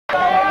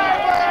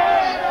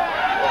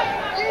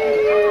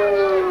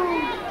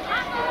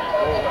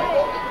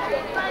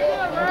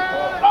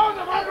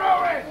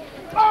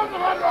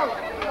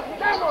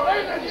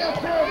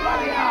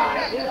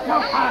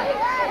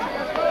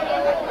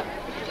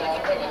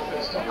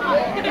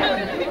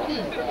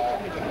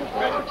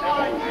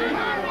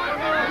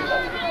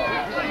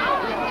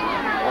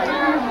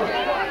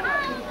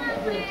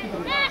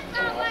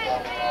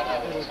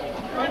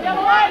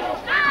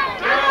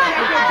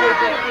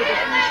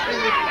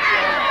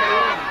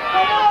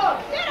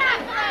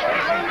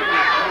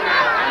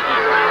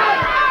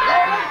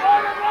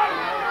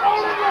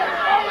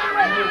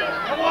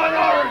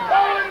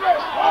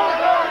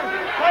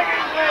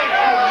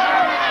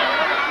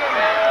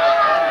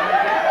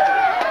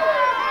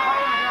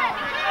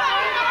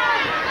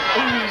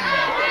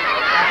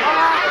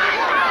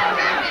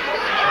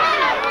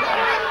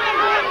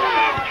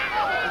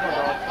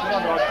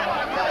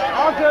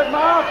Good,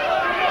 Mark.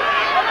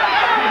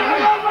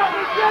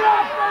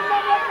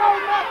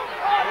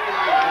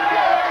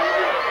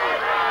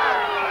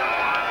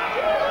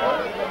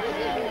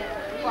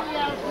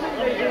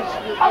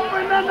 Up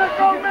and then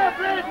go, man,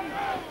 please.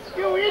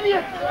 You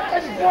idiot.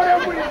 Let's put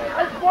him with you.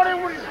 Let's put him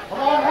with you. Come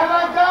on, have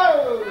a go.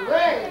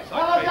 Ray,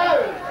 have a go.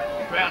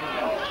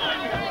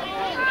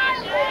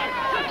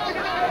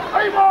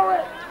 Hey,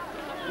 Maury.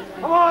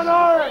 Come on,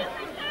 Aaron.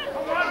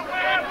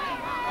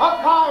 Up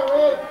high,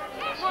 Red.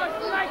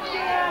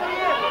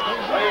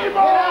 Three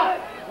more!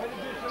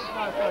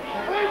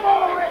 Three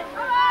more!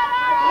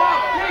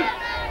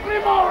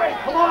 Three more!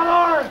 Come on,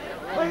 Aaron!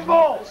 Three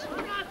balls!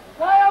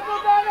 Waiapu!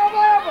 Waiapu!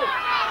 Waiapu!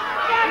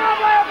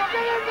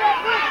 Get in there,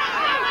 quick!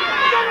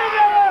 Get in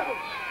there, Waiapu!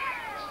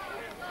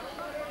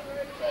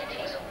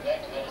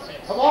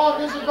 Come on,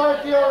 this is going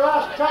to be your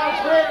last chance,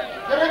 Rick.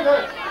 Get in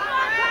there!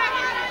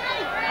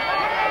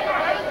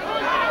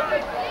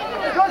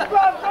 Good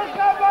grab,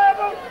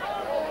 Waiapu!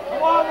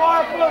 Come on,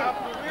 Waiapu!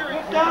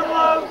 Get down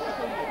low!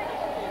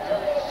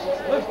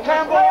 Lift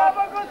Campbell up! Have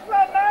a good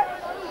spread, man!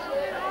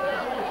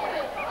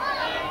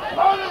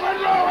 Down the one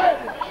row, Ed!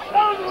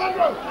 Down the one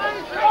row!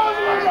 Down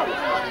the one row!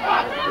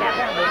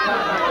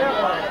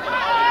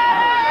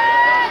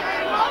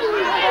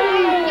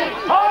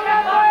 Hold it, Waiapu! Hold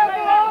it,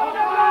 Waiapu! Hold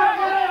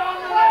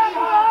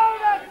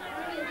it!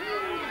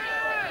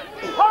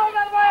 Hold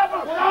it,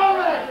 Waiapu! Hold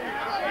it!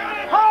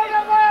 Hold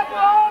it, Waiapu!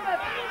 Hold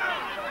it!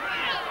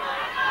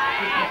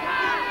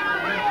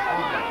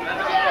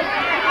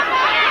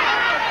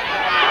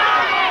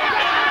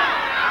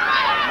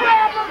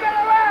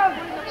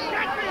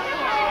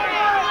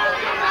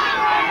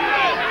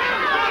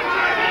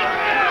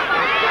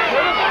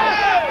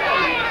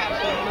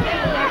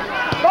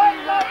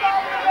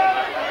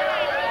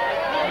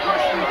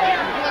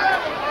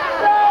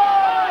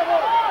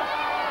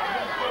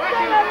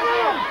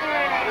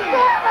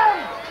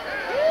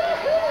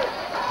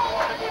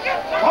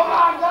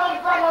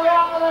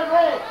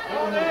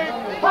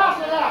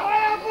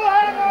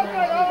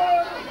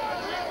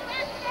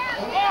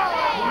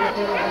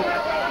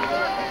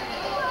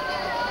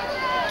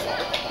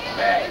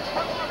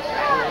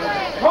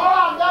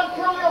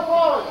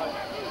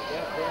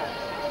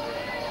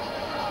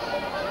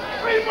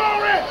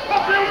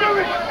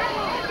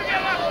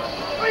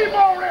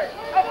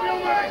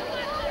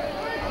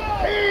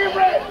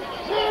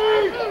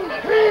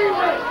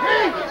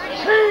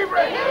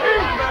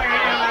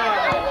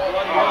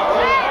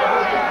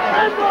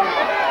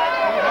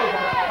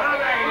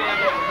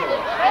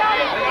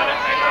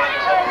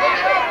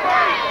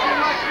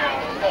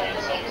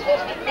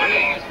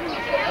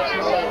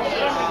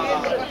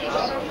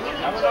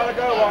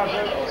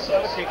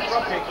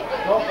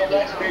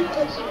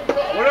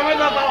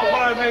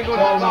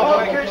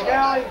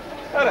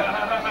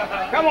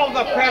 Come on,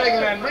 the padding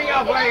man, bring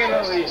our flag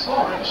into these.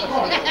 Come in.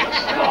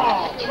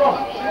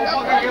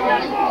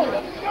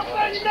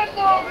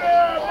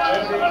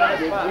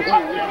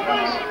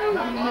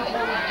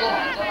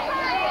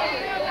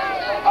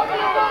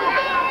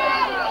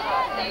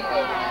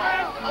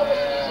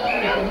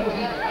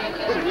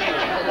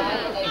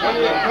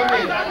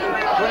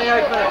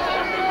 28 minutes.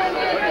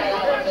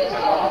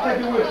 I'll take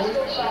you with you.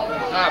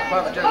 Ah,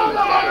 perfect. Come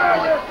on, get on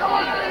your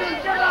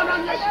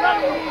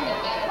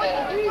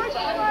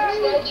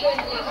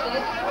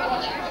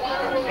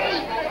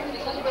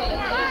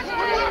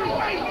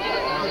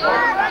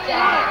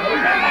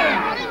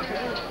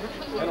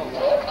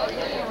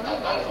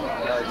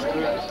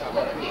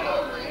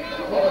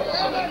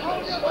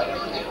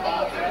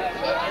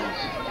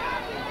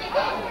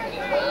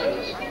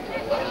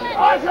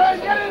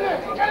feet. Get in there!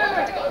 Get in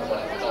there!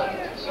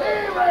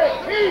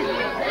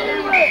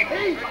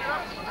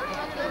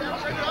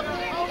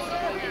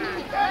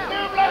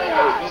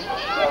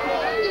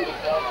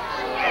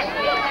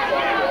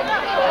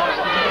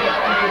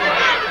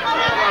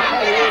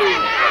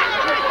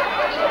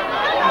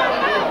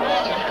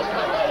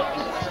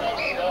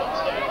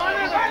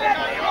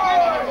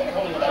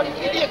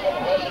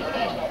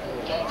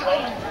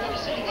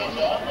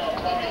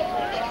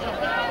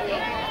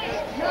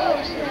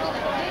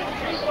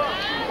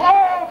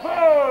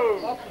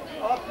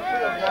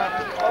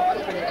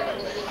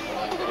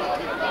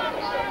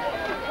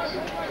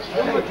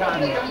 Give him a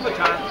chance, give him a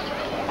chance.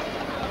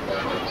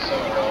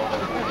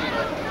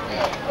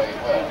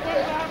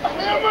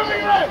 You're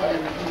moving right.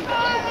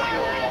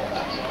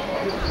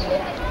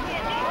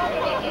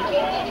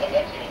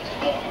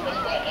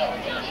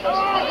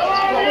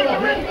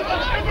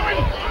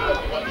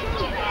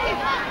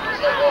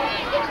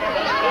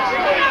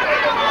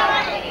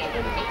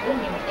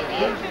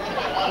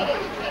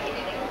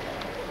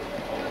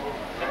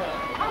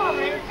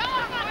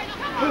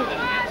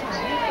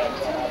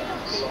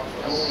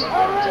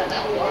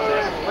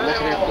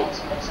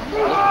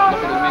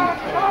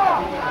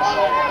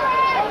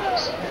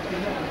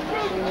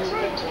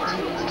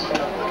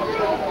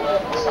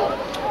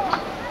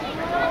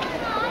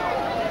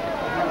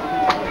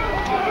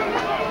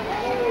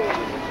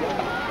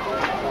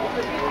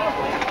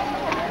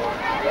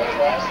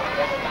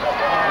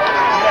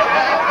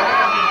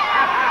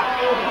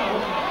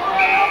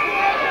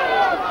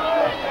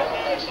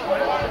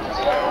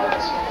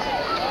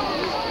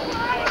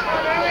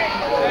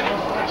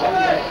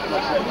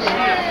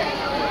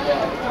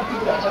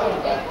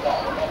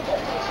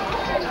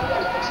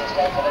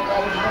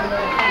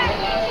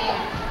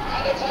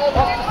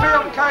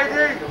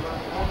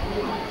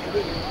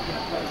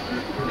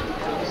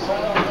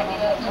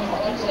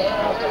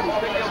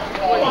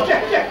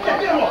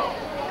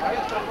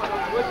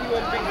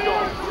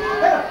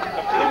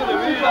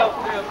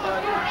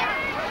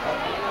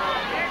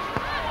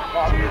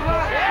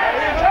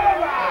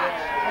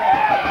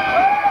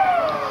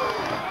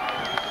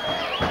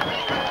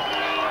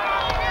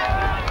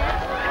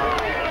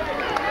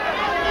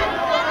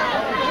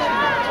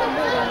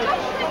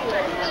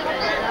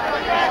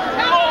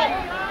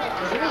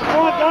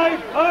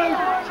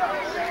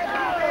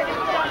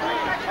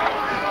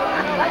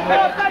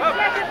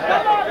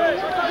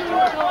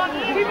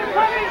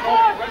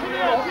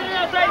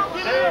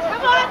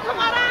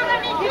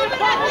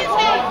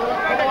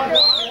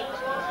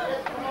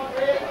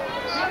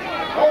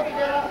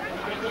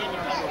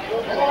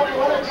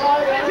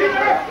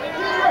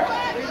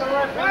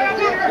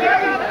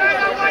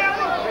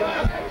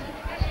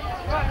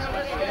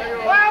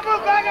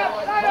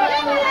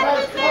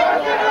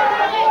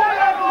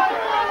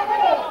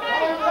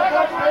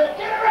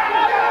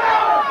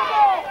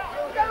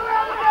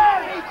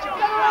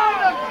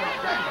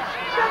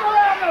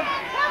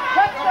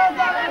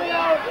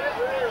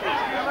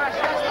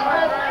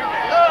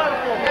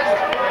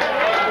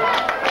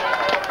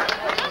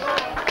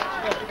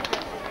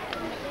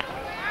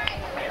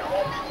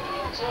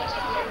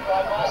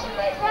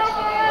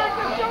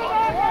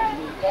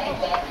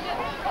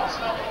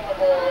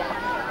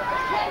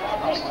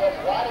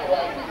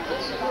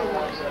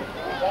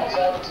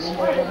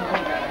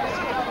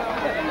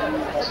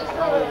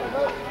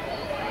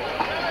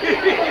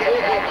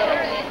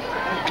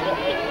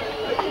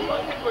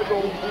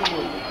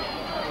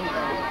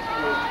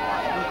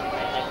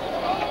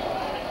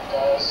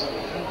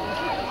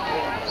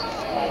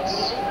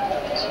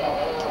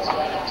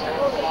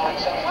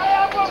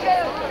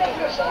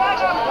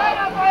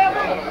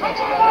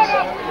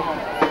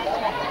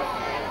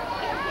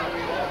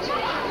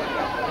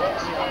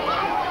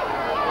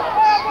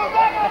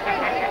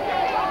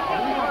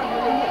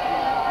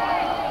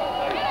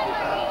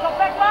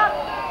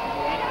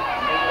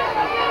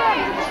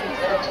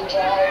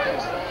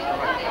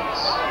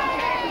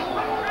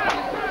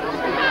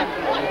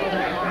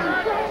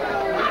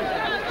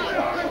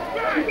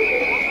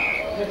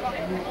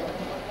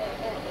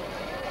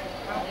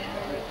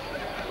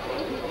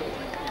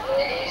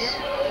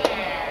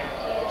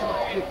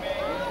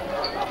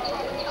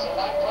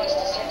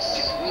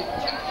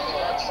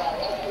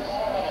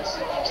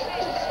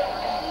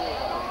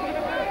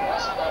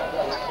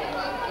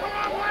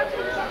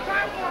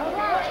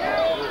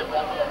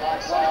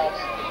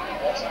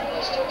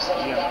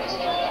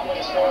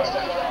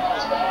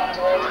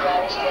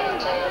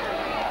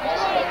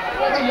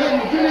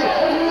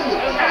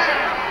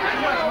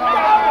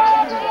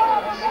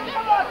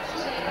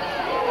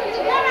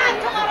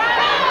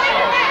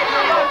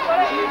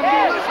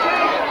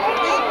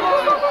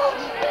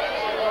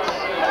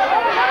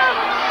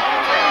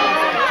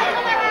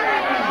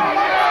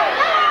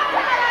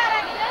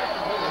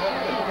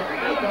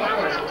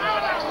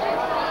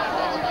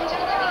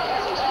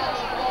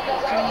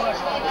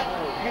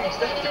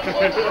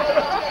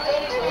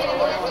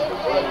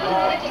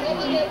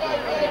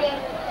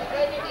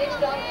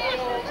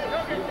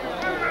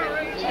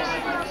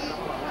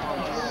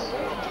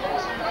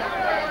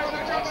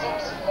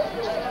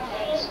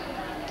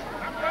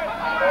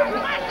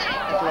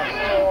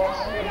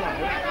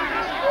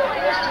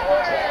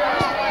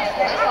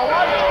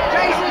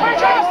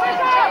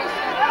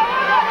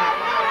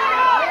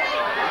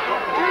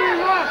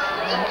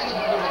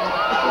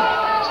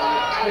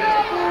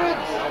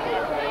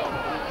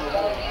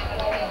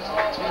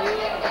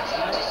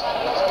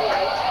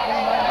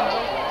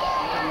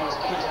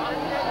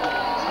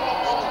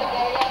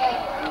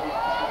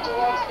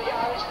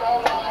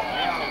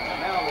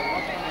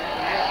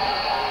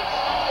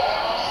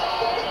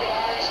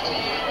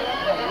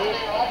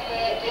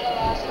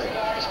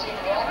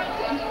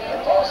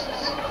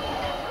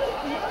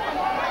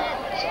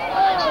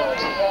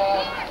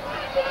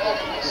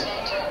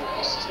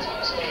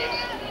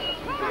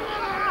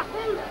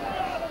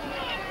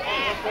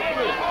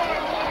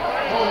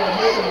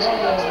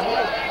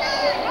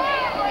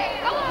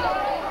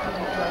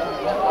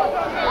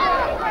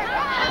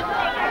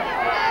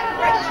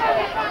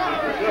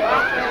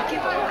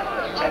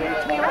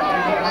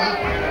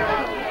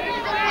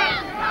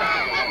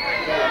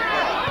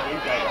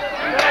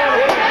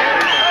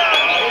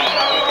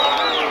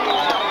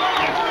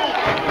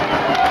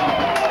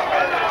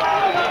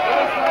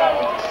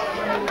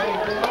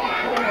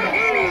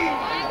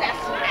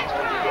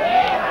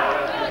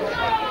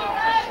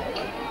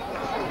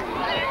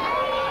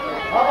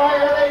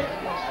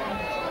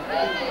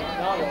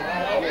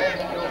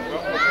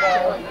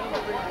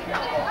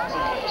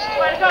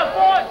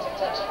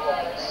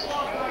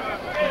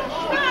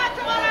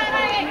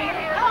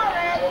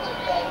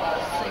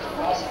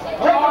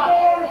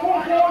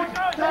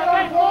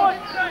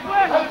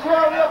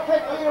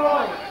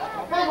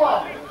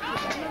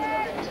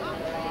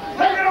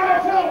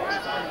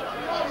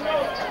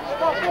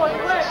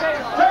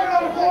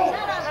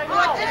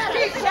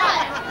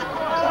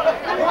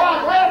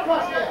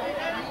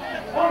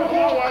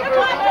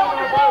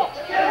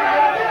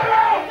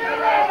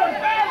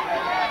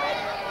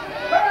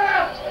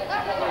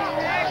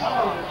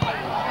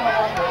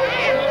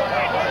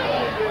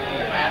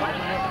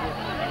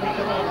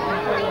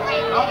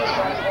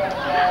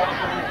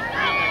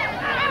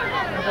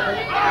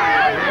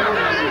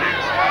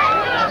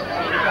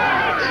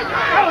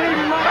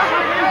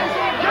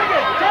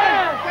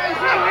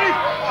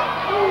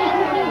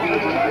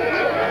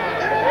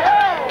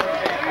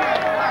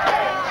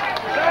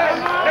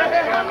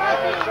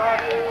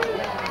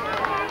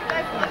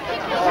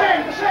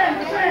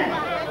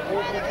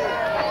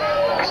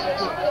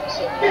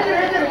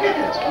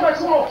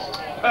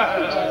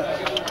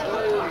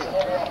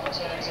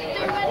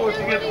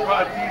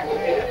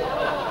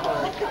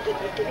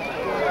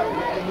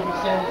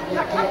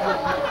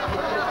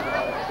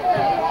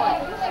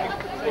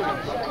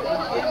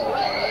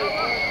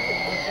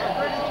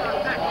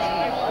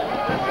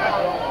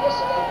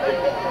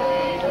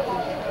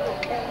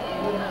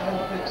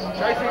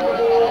 Chasing the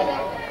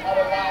ball.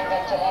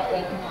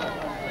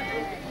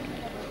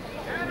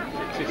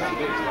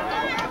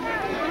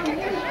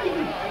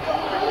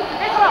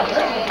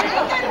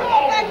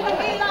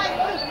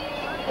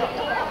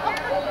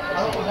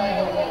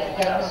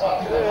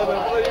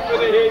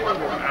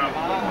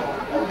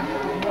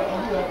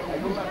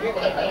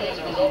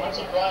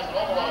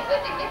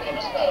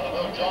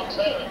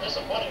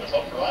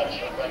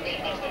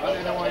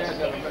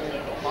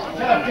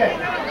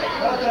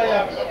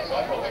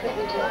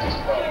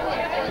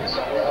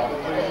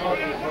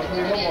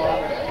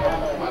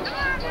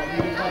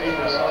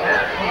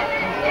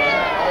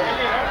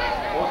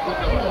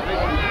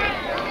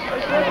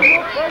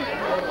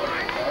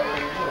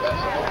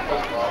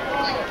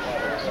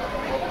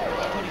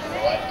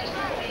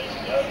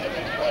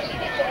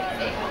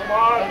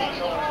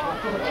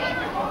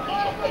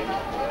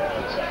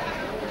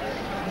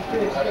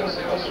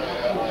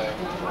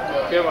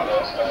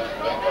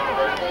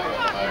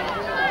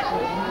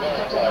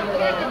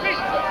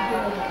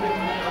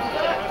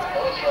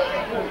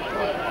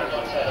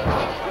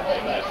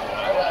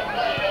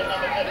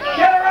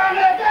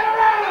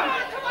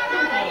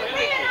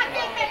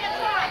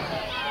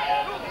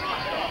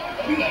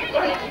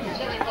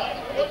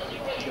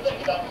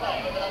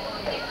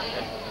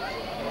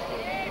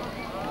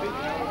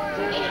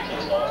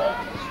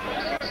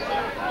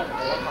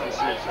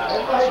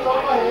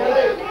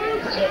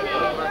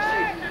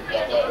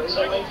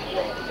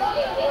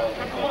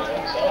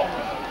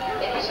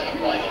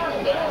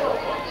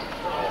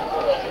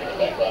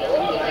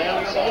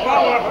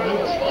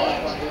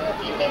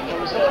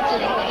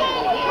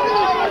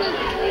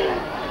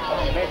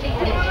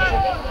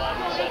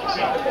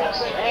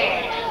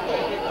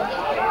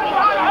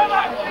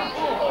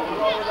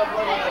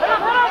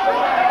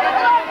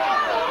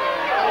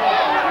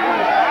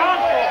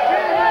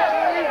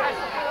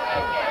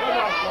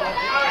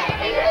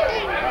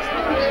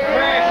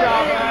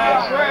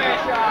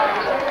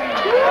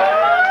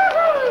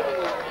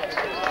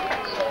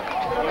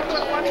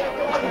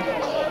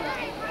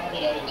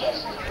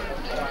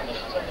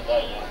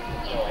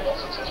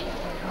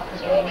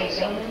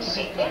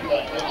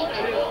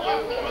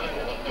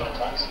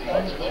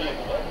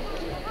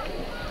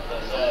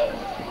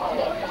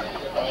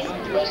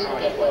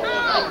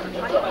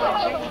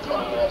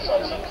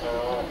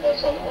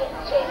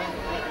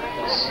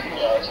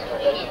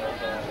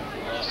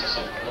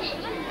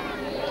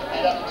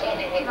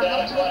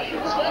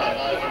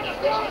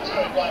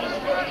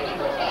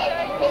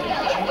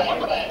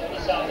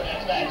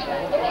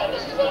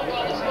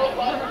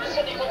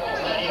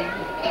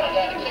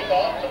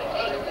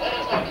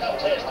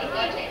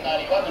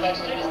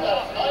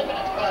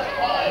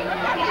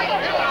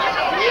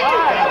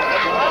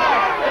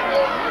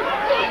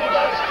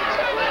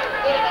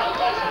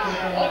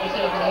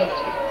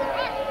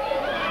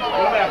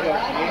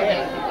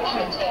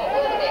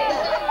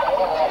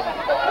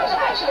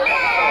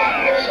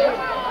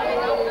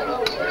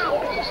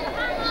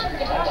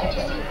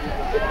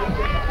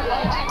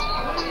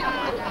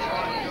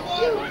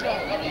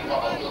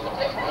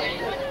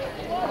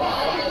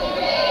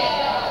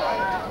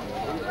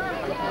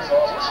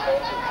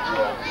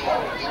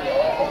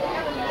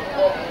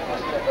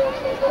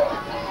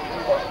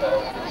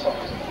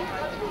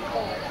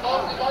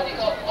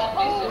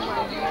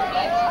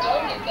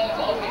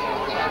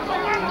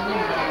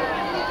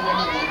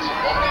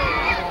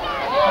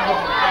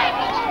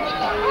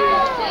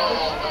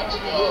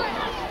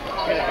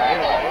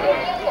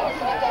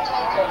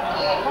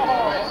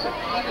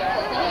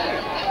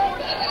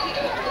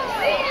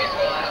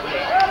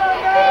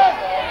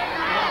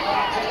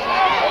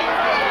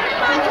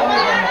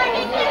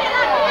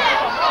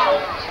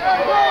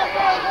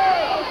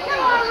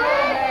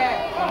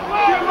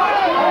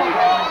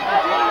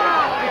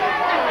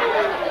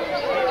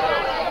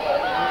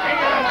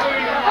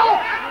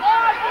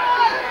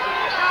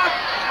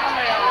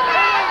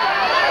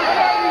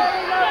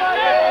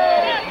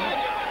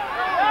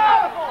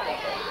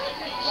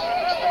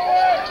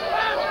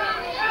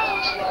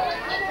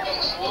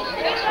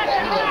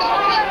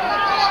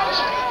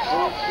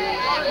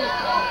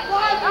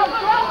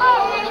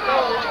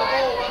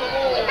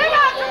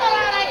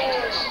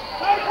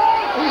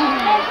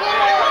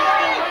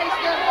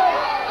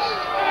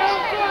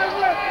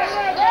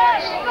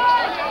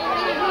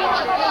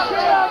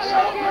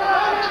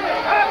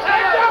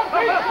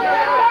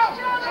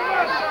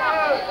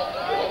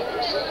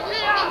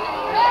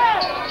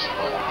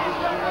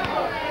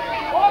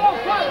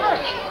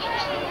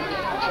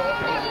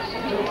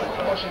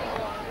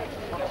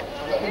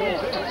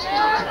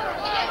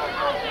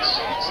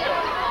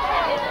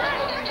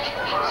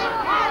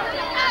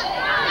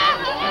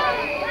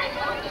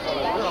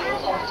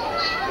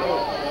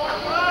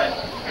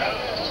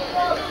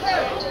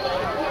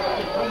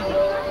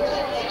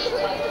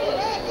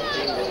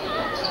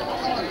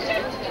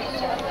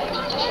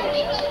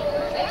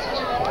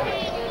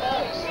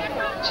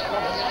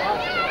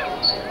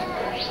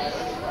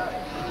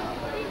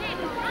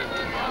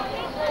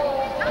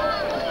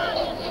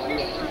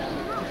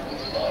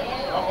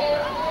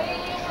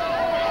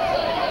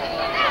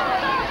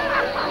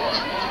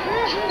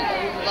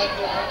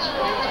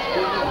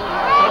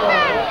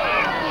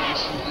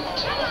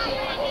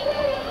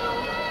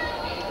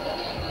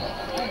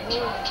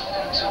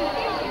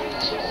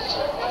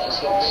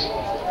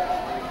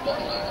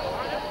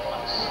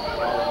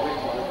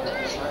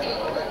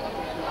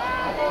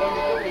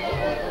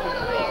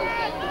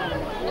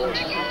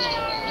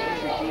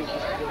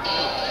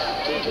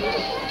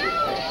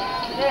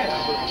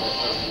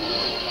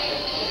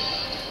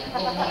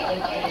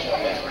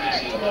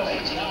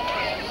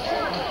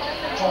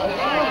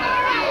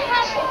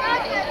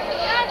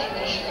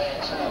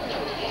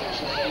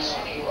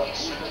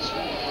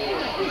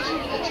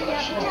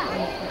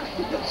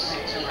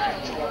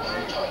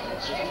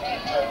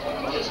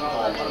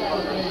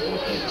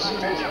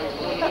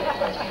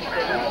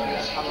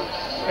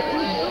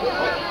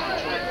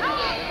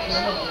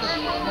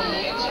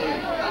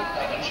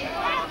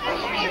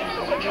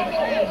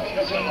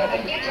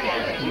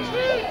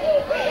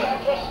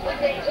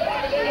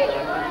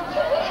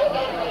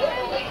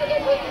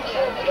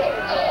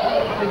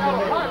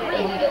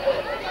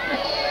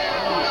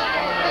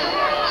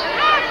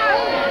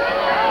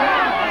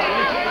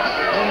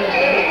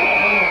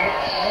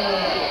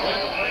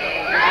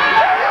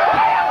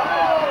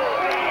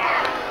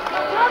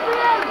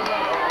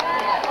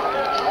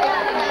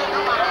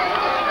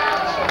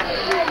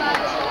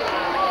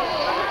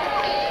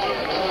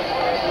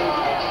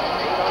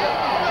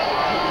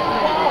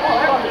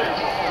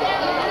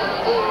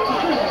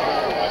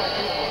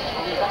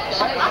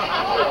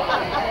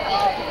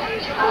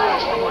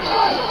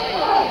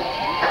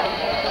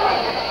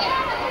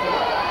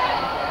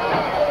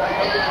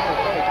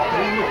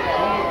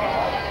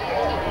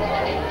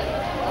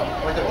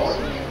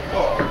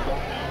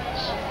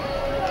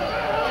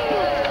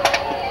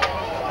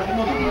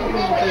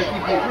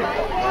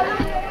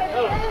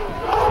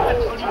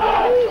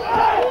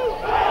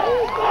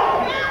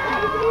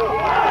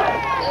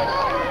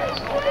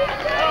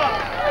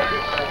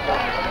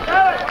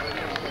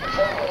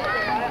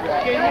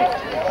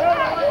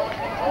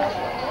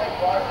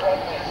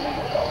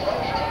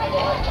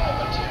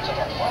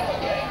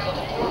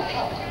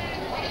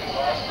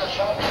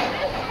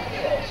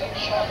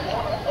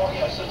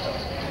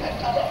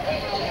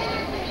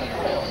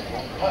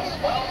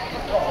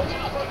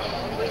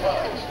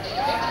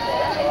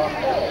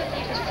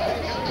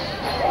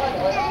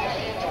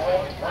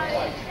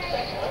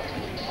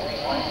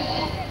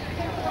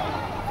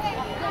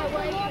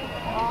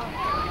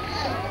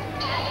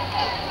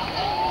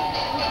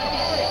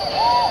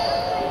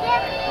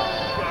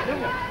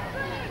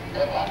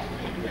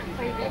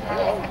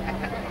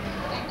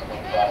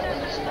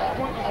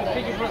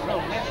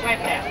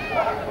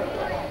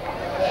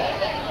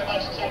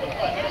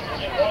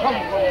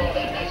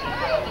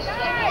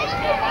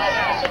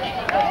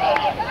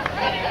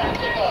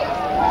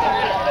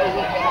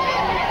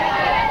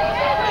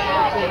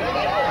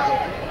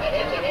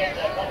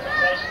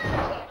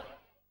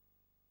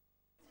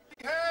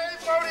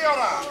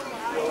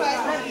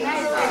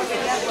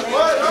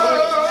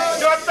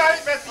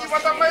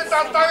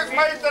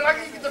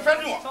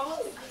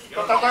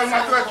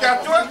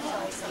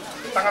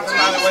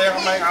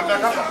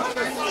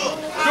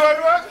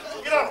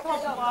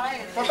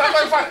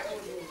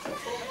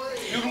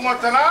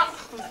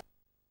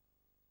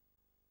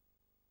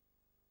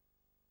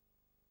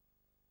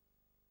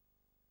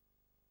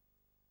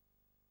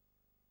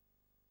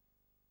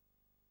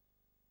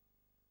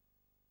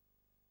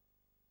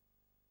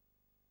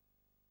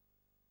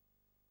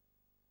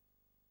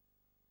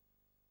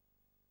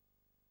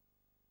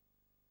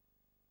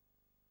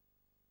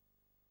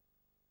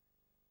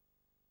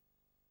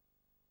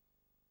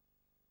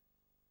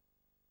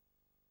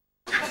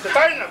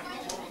 Taina,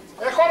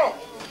 e koro.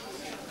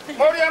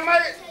 Mori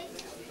mai,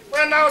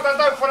 we now that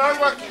I for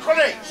our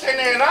kikole,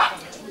 senera.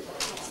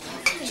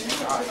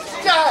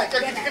 Ya, que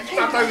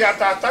tata ya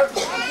tata.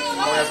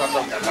 Moya tata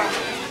ya.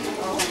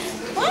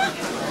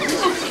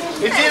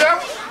 Itira.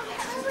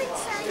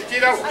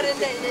 Itira.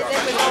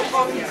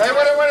 Ai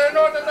wale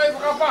no te tai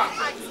kapa.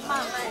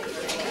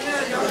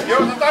 Yo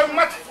te tai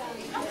mat.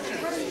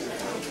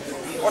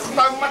 O te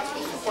tai mat,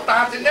 o ta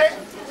hatine.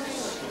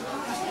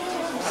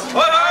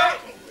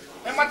 Oi.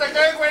 E mata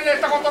kai ko ne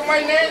ta ko to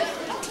mai ne.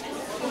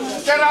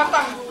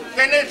 Cerata,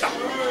 keneta.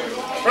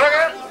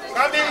 Raga,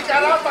 kadi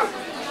cerata.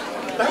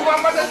 Tahua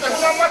mata,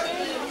 tata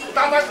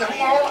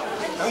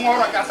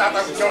tahua ka tata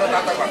chora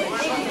tata ba.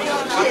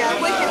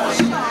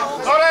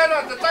 Ora no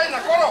te tai na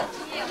koro.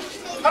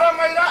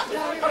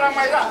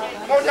 Haramaira.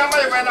 Mo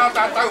jamai wa na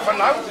tata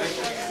fanau.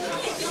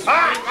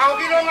 Ah, au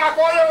kilo nga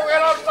kolo e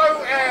lo tau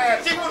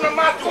tipu na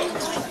matu.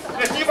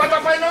 E ti bata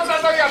mai no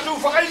tata ya tu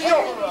fa io.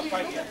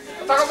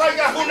 Taka vai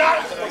ka huna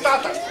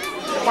tata.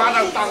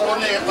 Mana utang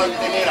ne tau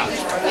tenera.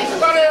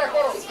 Tare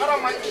koro,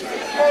 haramai.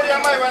 Mo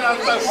jamai wa na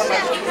tau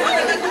fanau.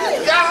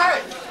 Ya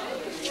hai.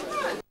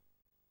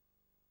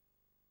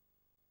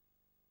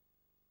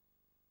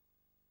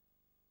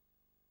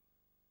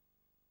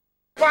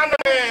 Quando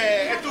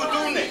è tutto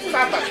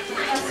tata.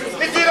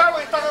 E tiravo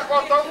e stava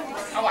corto.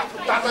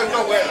 Tata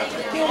no guerra.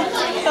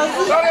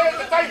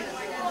 Dale, dai.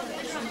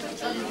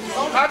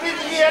 Tapi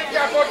dia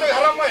dia kotor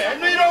haramai.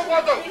 Ini lo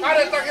kotor.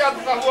 Kare tak ya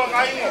tu kahua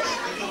ngaingo.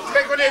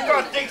 Kau kau ni tu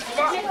adik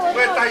semua.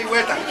 Wetai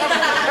wetai.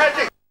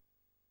 Adik.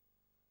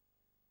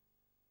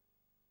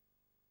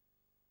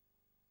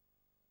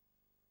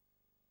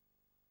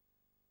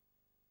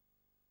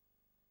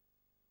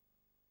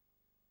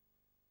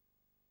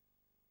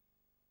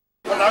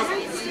 Kalau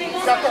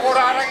kita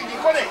Tokararangi di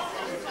kau ni.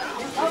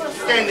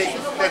 Kendi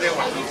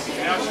tedewa.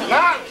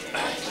 Nah,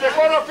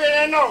 sekolah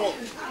peneno.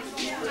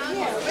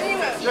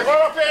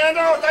 Sekolah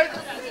peneno tadi.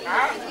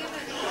 Ah.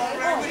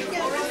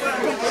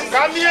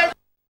 Kami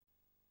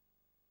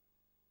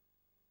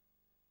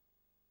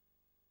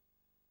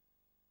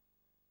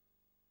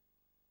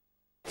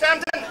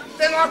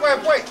ten aku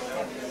apa?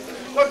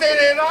 Kau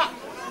terena.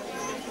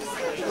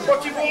 Kau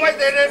cipu mai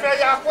terena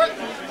ya aku.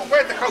 Aku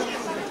tekau.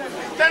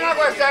 Ten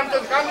aku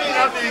sampai kami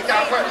nanti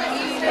aku.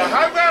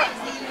 Harga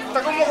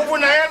tak mau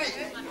kubun ayah ni.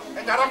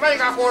 Cara main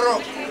Ngati Porou.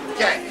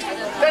 Jai.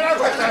 Ten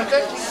aku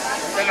sampai.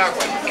 Ten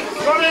aku.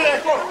 Kau ni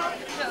lekor.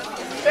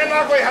 Ten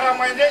aku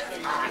haramai ni.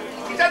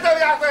 Kita tahu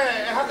ya aku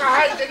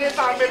hakahai jenis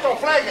tambe tu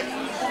flag.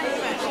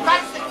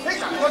 Kan?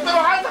 Kau tahu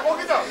hal tak kau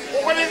kita?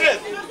 Kau ni ni.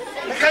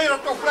 Kayu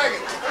tu flag.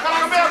 Kalau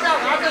kami ada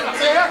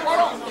saya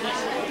korang.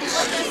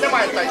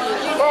 Semai tay.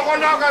 Kau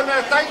nak kami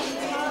tay.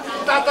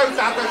 Tahu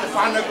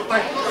depan aku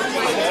tay.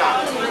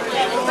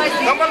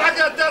 Kamu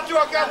lagi ada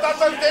juga kita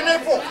tahu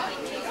telepon.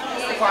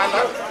 Depan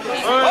aku.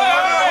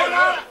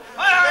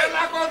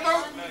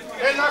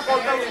 Enak kau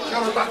tahu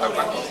kalau tak tahu.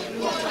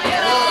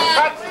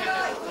 Kat.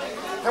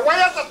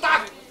 Waya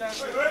tak.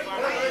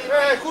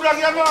 Kurang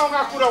yang mau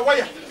ngaku dah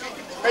waya.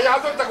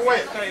 Kayak tu tak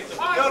waya.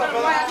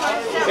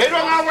 Itu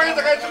ngawai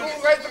tak kayak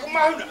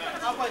mahu.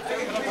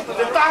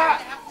 Tetap.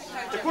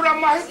 Kurang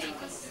mahu.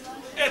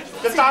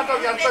 Tetap tu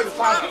yang tu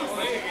faham.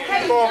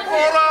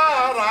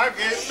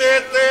 Tokararangi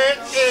tete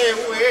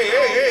ewe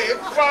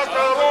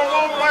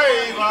pakarong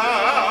maina.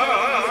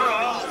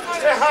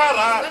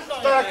 Sehara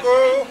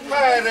taku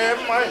pere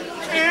mai.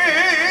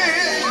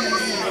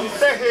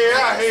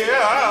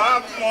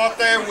 Tehia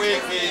mote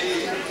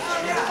wiki.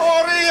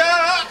 Oria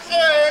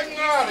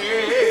engari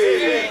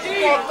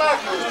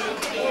motaku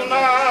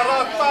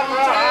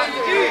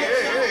naratamahi.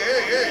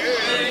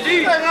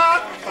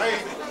 Engat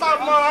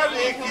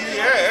tamaliki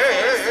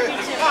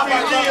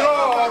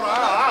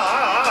bijilora.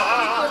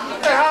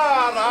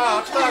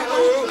 Tehara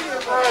taku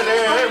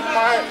pere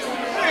mai.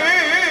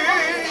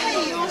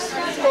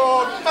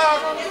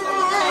 Kotaku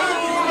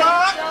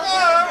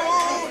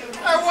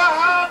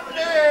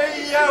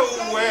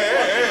Yawe,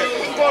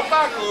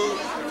 kotaku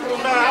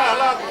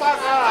nala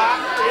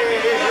tagake,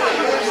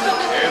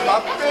 ela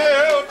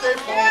eu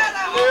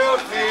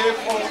te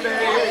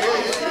fondei.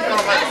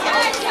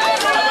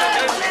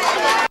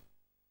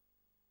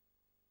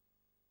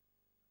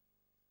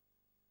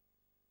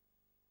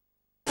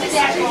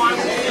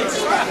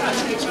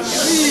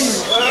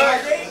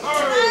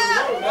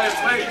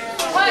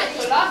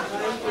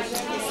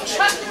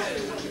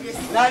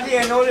 Ngati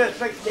and all the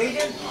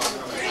spectators,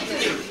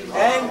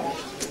 and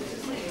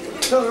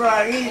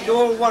Tokararangi is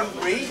all one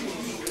breed,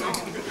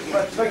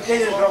 but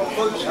spectators from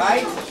both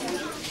sides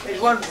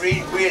is one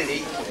breed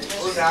really,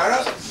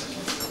 Unara.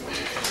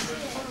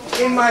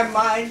 In my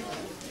mind,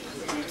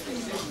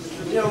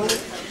 you know,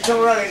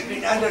 Tokararangi has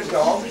been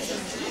underdogs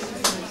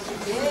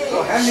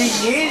for how many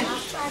years?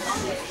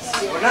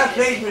 When I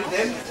played with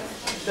them,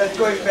 that's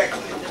going back.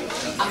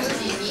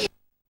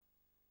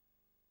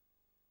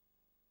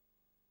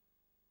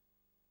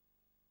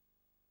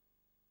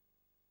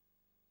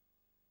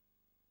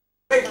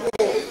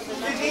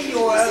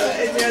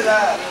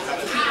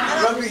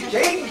 Rugby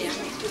team,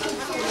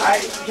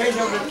 I changed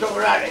over to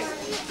Tokararangi.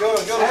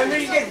 And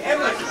we get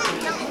Hamlet.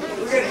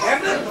 We get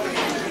Hamlet.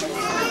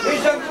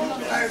 He's a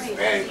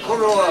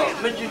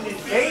Porou mentioned his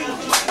name,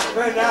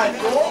 Bernard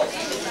Porou.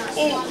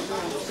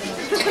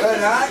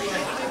 Bernard,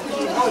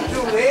 goes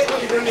through there,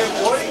 he's only a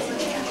boy.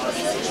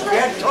 We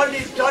had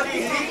Toddy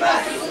Lima.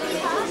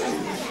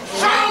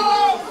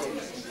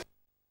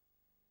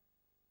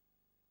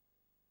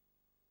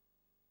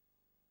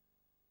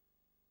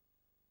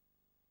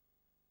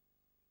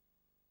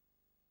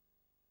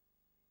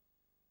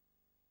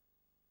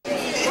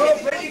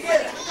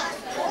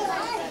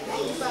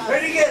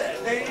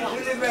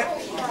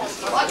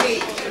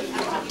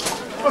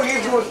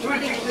 Looking for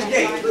 2 chicks a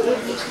day. I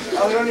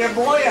was only a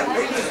boy, I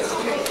paid it.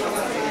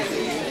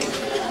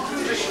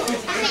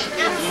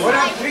 When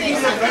I'm speaking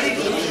the bloody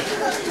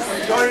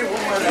sorry for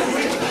my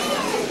language.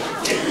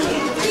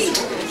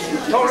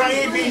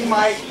 Tokararangi being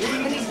my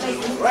team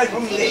right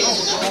from there.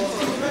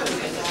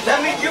 7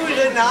 Jews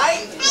a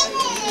night.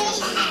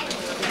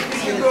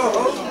 You go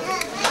home,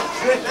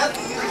 dress up,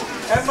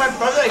 and my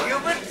brother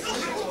Hubert.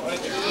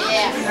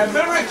 And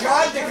remember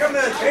God to come to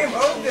the same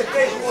home that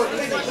they were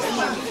living.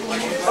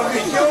 Of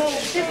the Jews,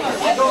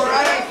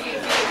 Tokararangi.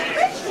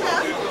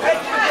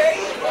 That's the day.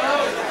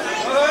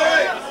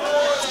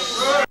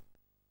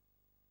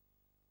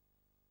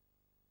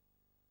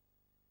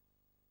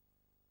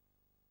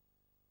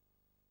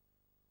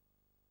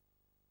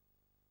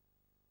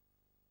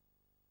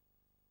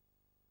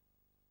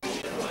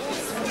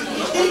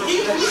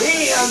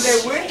 See, and they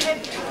win.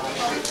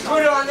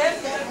 Good on them.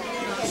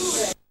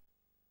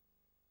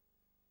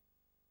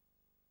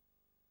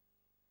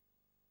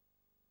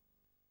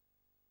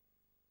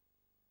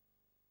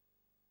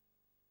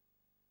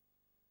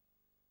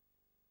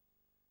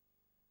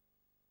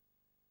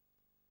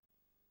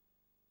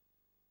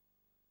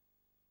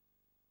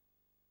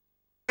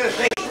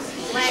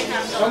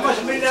 So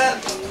must be the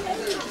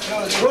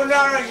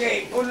Tokararangi,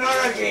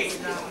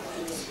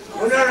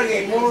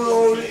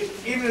 more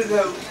even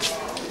though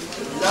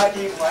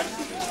Ngati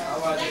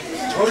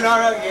Porou,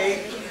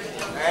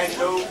 and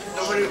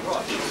nobody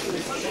fought.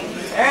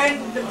 And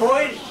the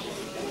boys,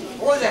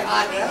 for the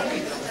hard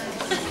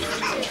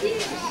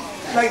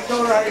like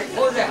Tokararangi,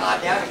 for the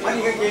hard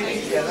fighting against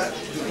each other.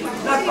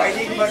 Not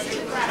fighting, but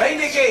playing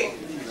the game.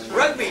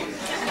 Rugby.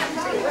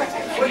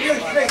 What do you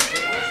expect?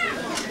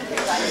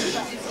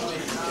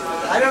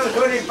 I don't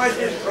know if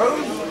it's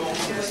road,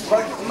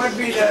 but it must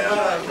be the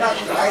not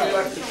right,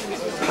 but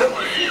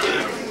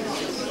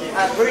I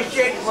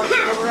appreciate what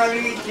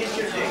Tokararangi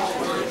teaches me.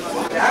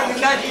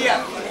 I'm not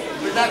here,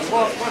 but that's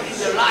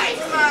what's the life.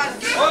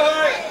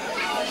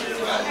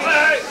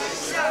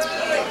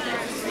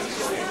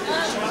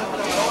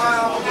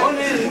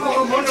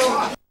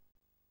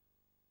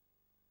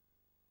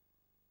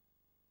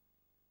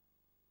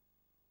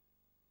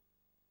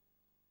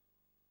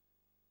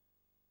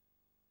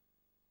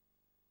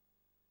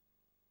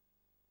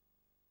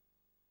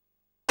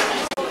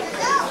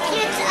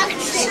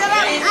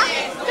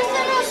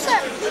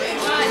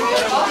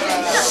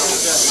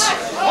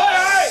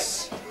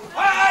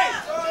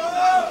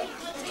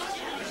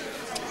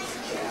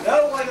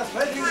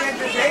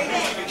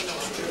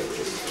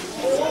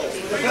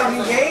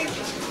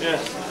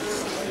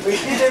 We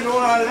did it all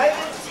our life,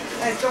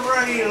 and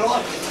Tokararangi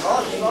lost.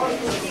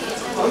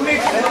 Only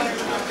 60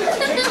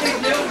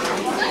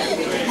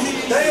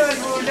 They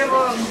will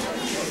never,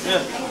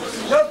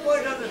 no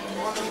point on the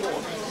board.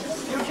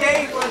 UK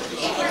was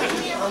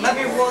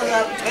nothing for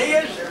our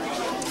players.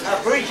 I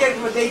appreciate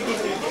what they did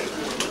today.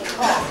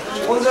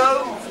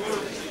 Although,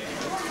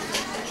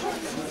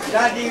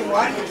 Ngati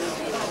won,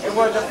 it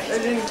was a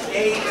pleasant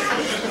day,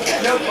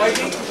 no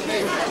fighting,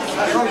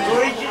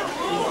 congratulations.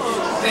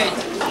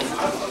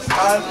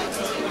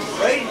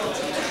 Great.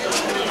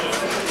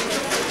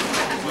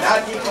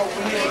 Ngati for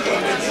winning the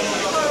game.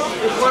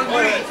 It's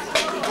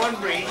one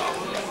breed.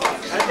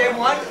 And they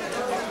won.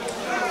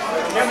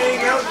 And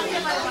everything else,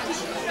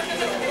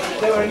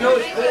 there were no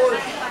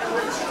scores.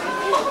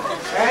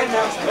 And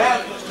I'm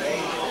glad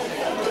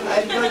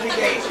I enjoyed the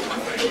game.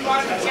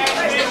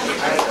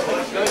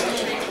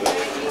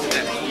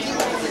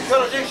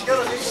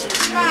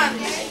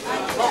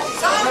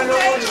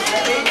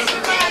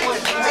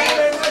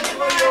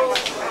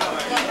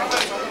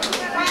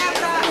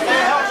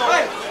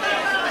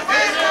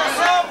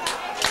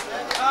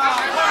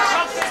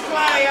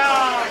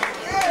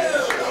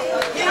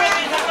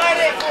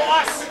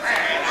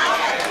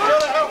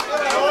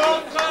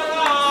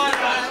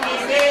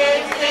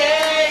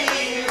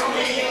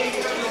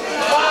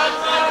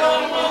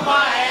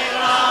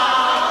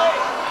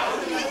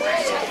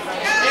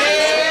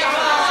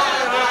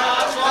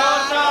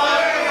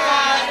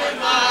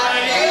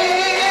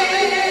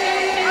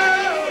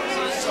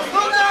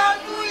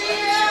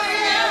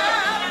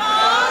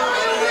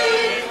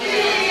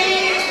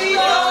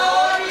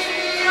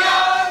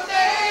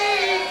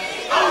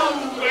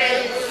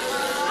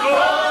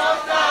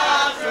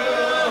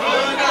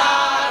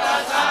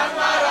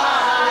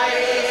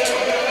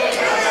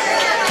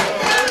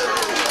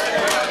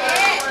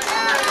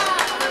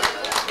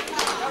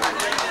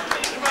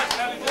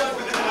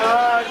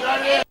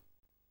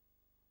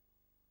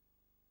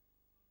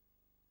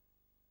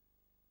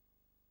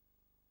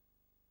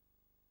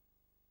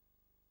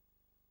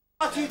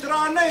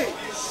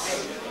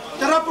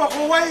 Terapa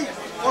ko wai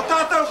o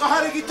tātou ka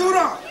hare ki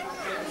tūra.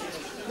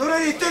 Nore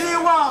i tene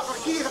wā ka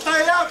ki ka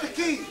tae au te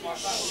ki.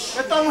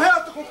 E tau hea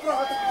te kupura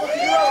te kupura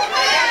ki rau.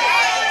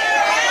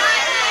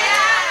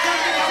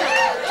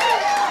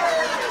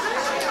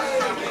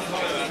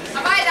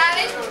 Abai,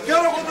 darling. Kia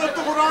ora koto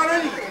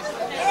Tokararangi.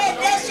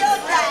 That's your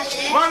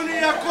darling. Wangi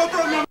a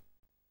koto na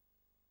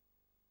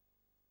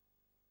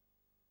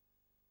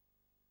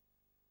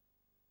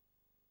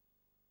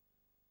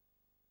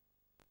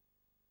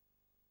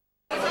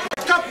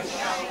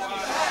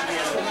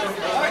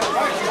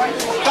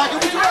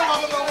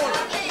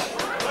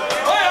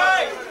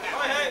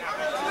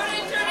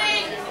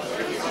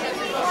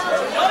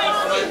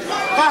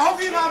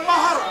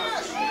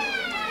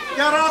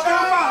Kia rā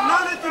pēma,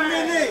 nāne te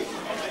mene,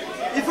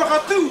 I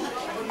whakatū,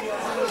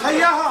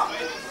 hei aha,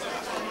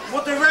 mo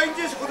te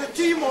Rangers, ko te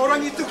team o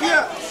Rangitukia,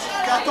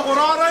 kia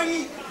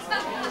Tokararangi,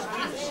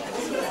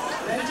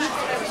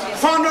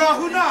 whānoa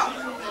huna,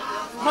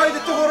 mai te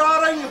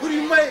Tokararangi, huri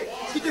mai,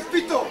 ki te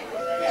pito.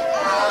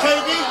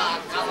 Keidi,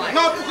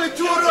 ngā puke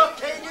tuarua,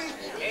 Keidi.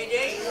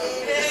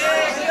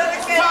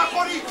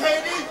 Whākori,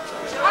 Keidi.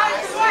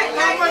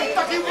 Tāmai,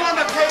 taki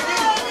wana, Keidi.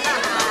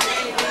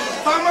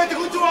 Tāmai te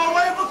kutu a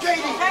Waiapu,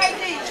 Keidi.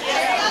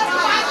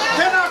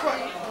 Tēnā koe.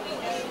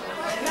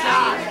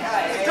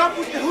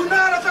 mapu te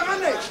hunara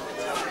takane.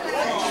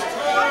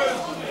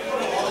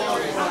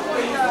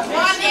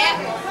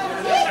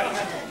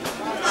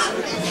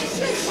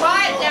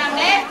 Quiet down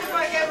there.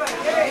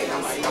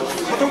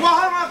 Mo te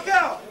wahanga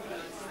kia.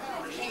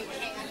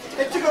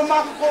 E tika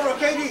Ngati Porou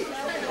keiri.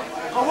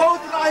 Ka wau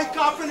te rahi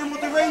kāpene mo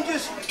te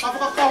Rangers, ka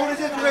whakakahore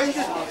te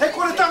Rangers, hei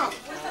kore tanga.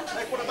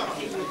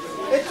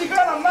 E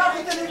tika na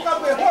māki tēnei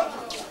kapu e hotu,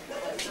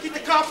 ki te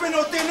kāpene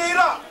o tēnei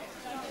rā.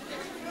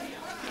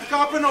 Ki te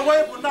kāpene o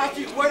Waiapu,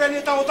 Ngati Porou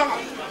e tawatanga.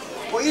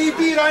 O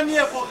ibi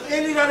rania, ko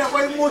eni rania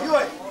wai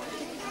mohioi.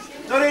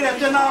 Nō reira,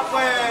 tēnā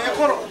koe e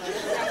koro.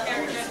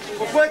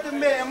 Ko koe te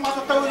me e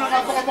matatau na ngā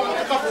whakapapa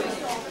te kapu.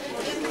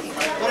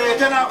 Nō reira,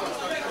 tēnā koe.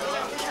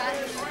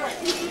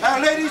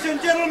 Ladies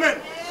and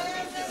gentlemen,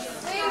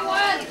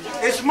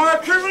 it's my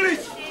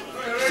privilege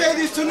to say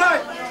this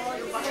tonight.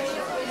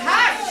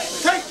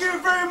 Thank you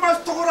very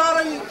much,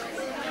 Tokararangi,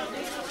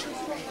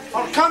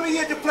 for coming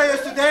here to play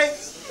us today.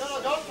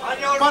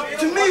 But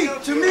to me,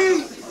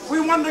 we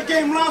won the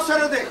game last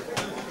Saturday.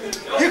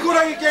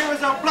 Hikurangi gave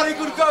us a bloody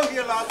good go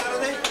here last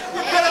Saturday.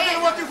 Better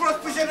than what you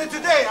presented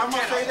today, I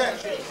must say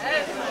that.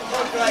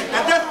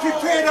 And that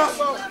prepared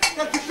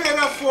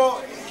us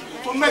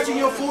for matching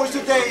your force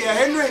today,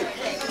 Henry.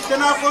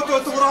 Tēnā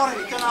koutou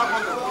Tokararangi, tēnā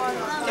koutou.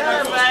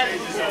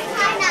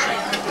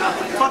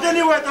 But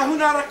anyway, the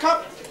Hunara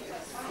Cup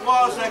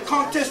was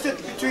contested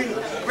between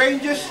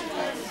Rangers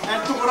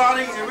and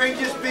Tokararangi, and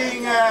Rangers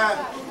being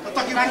the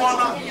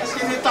Takipuana,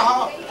 Tēnei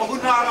Taha, o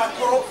Ngati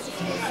Porou.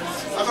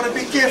 I've got to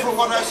be careful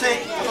what I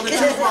say. I've got to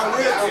choose my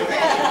words.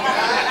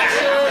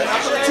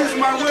 I've got to choose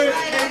my words.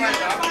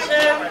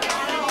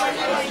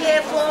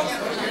 Careful.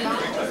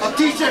 A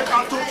teacher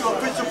can't talk to a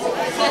principal.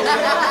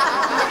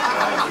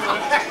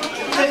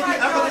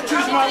 I've got to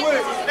choose my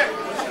words.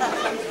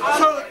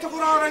 So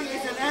Tokararangi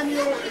is an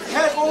annual,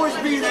 has always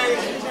been an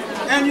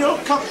annual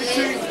cup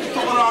between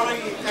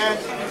Tokararangi and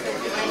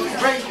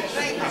Rangers.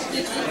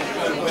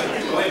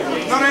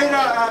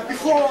 Nareda,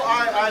 before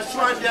I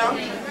slide down,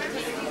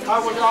 I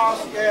would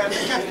ask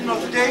the captain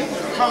of the day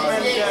to come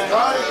and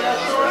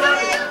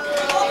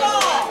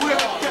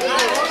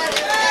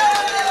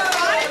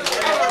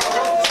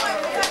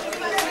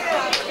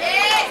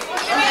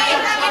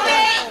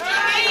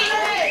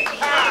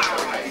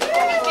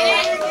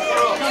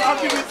I'll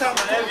give you time.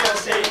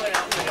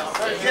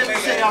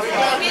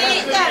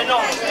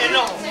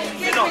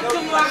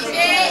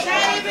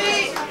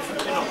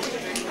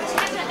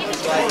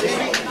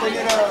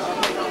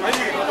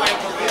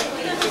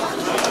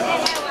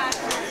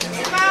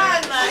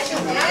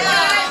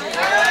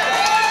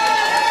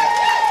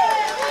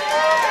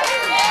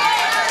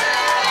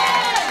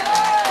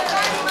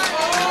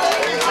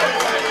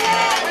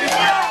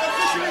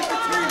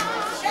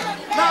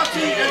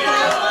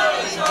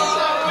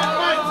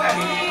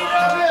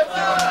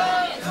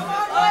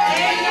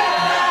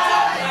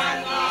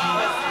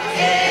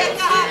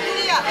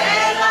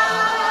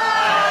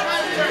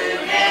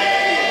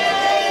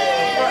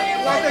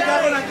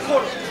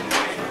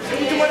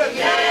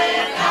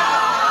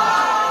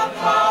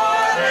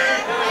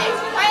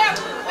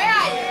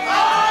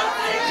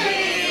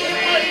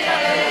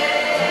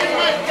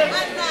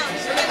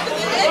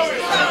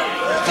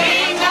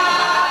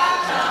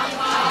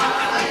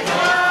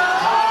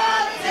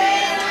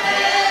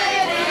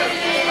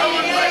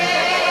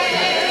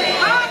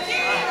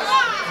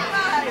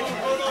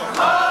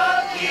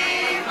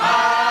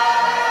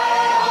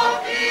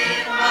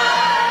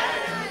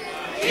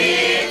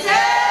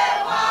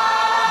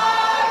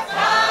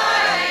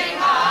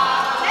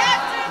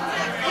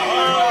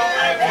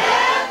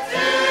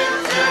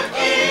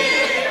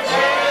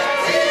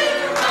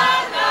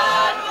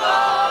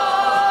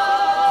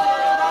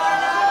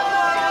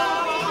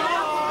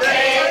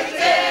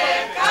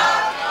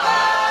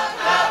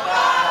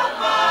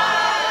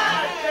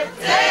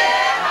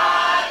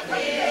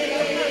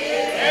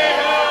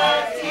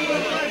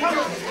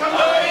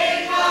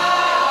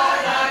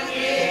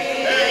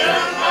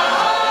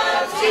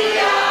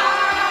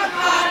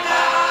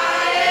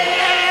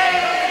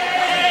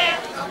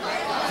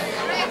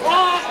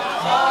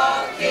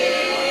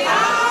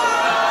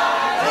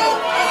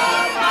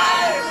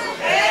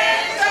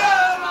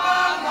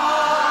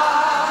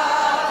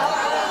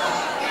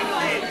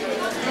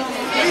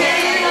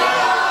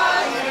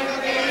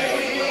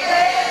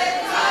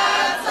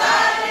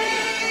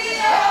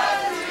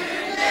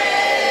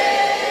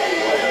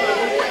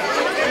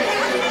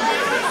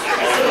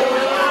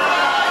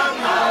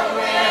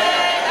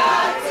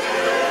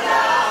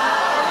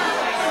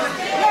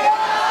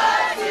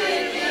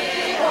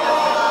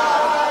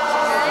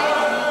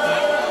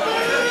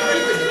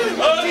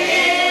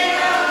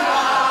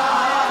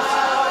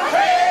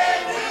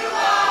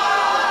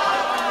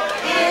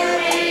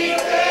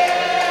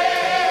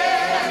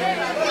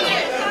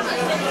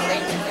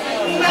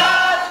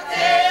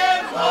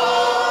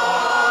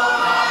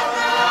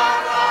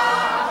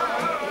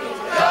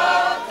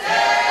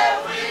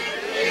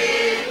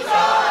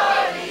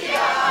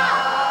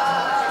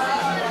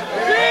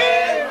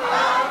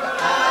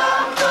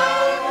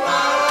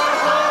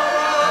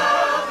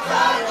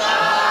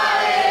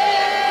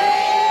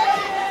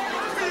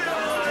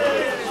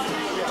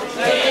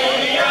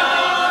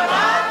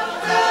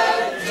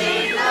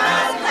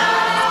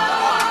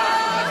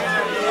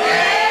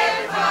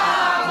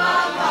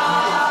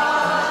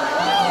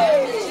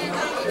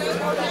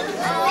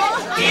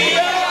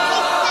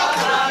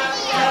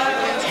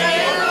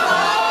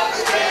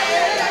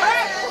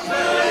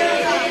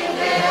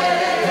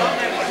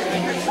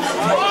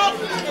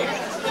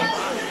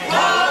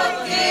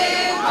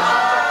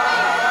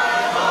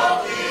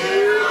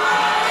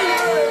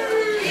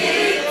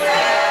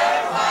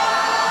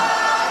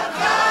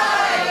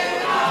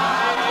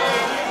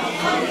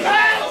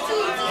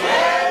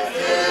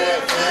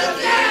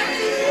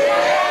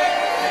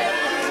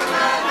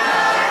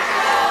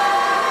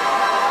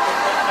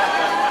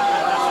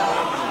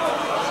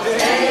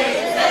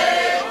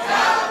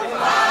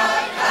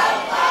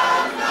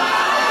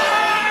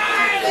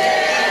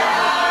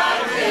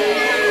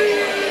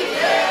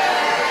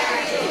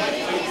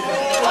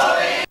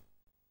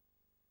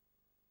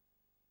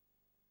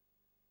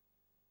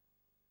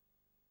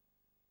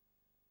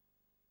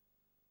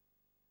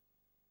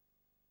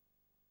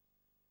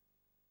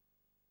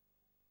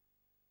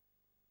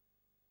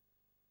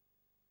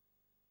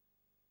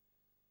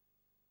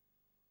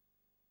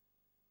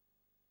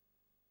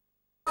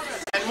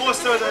 more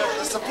so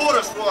the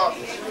supporters for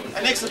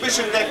an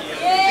exhibition that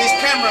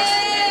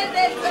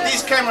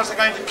these cameras are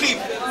going to keep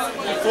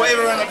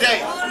forever and a day.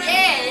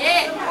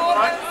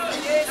 Right?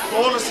 For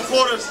all the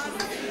supporters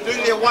doing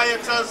their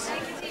waiatas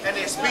and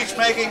their speech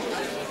making,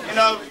 you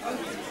know,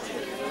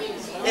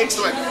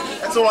 excellent.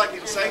 That's all I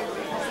can say.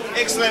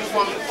 Excellent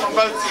from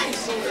both teams.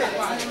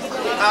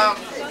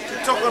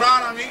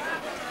 Tokararangi,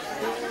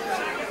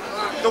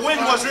 the win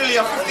was really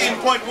a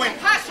 15-point win,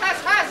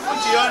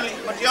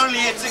 but you only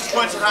had 6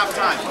 points at half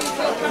time.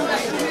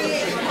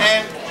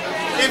 And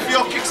if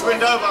your kicks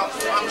went over,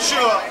 I'm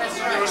sure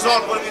the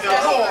result would have been a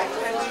draw,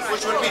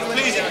 which would be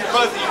pleasing to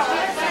both of you.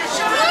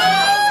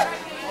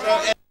 So,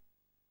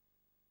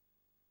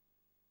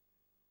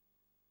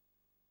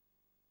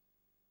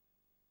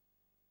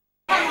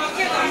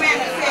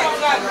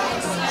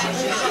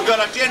 we've got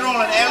a general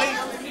and alley,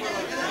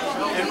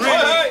 and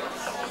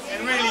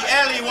really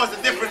alley was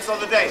the difference of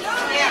the day.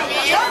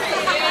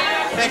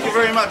 Thank you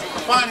very much.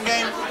 Fine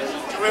game,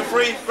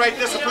 referee, great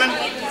discipline,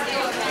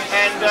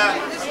 and a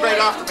great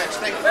aftermatch.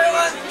 Thank you very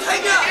much.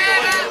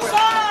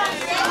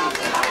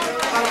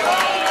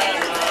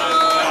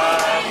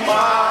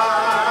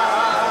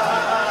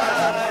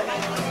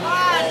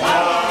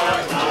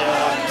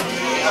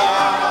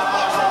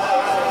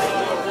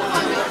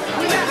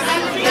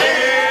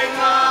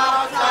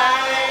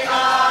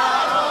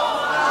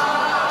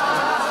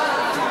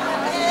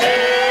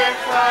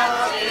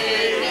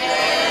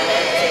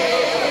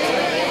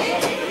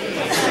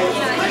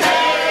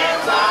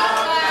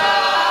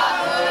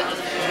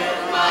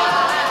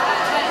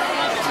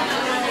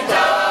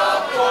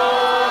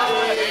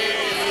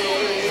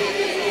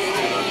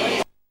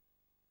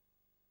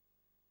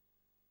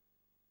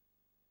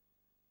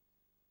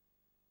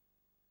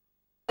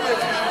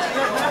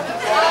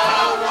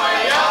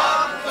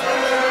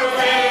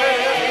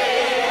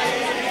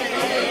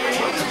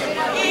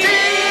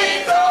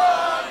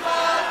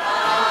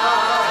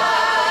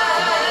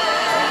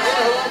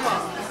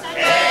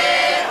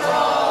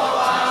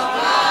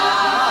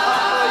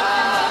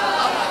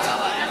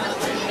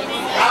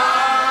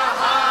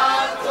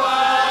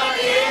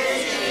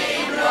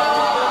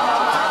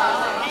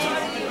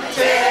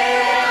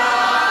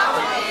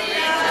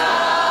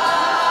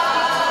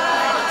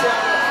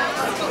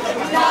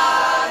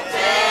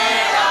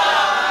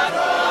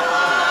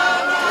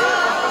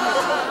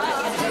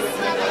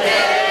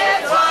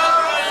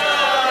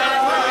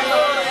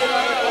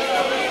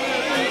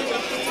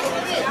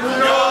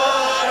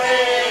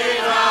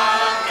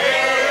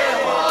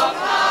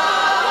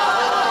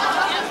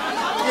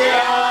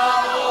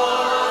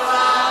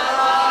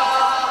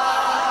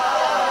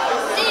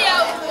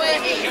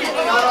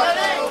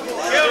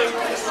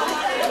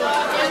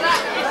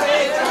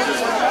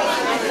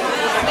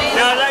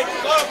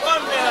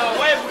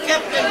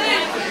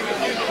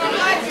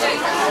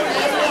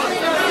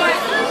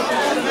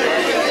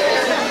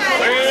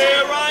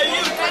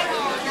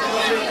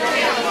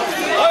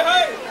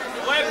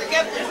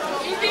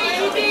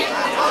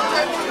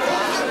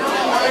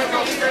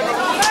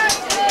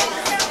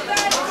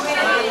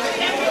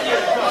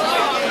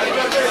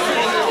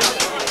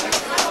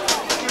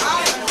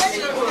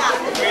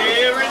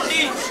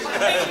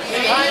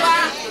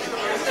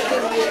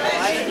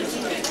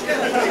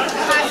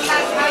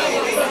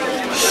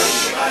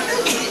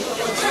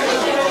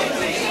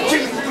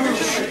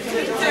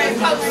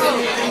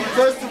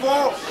 First of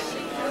all,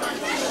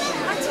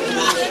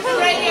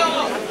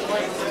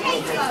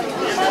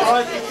 I'd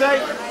like to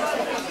thank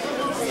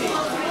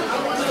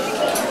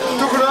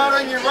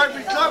Tokararangi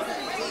Rugby Club.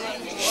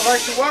 I'd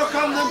like to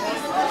welcome them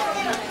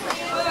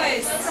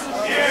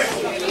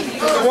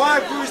to the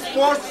Waiapu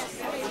Sports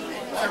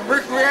and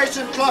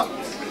Recreation Club.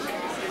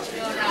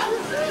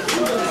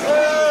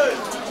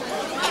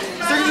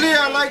 Secondly,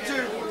 I'd like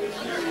to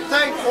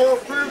thank all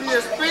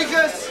previous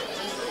speakers.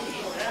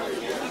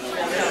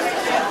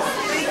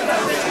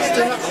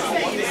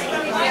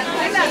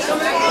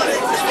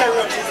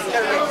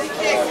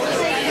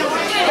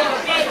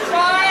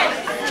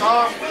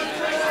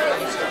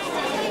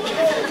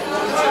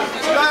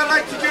 I'd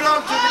like to get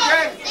on to the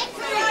game.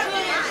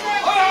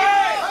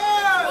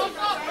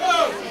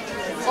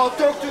 I'll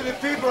talk to the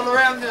people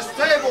around this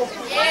table.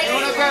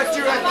 What about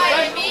you at the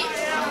game?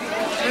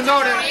 You're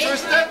not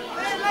interested?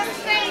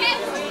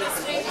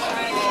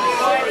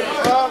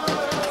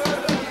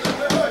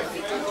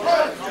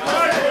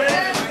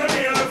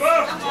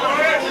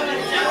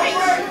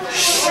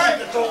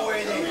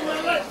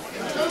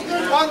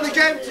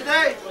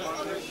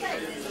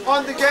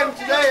 On the game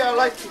today, I'd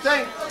like to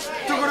thank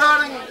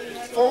Tokararangi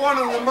for one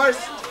of the most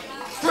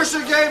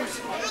special games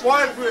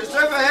Waiapu has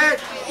ever had,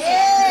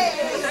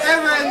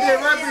 ever in their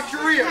rugby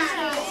careers.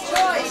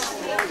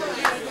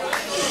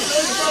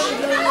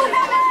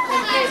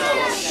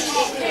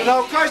 And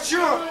I'm quite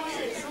sure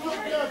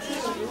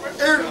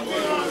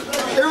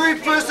every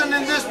person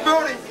in this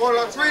building will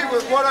agree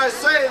with what I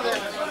say,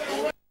 that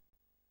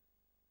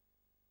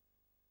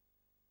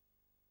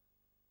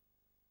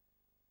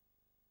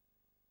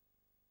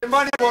the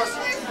money was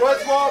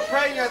worthwhile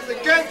paying at the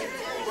gate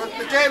with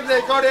the game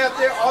they got out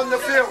there on the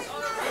field.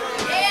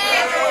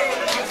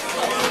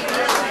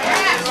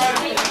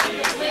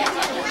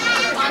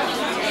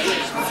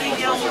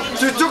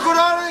 To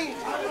Tokararangi,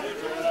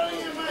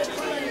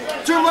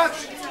 too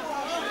much.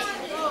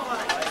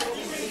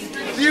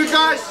 You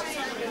guys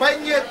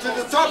making it to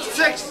the top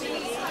 6.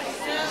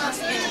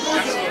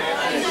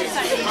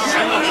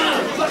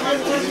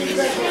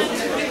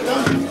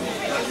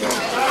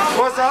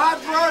 Was a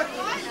hard road.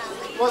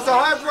 Was a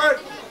hard road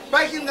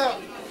making the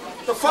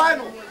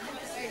final.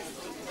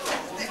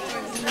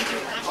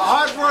 A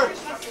hard road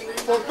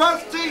for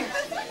both teams.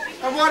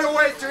 And what a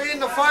way to end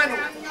the final.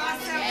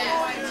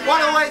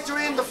 What a way to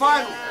end the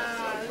final.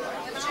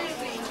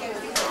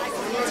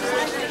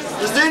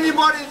 Is there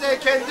anybody that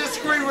can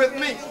disagree with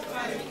me?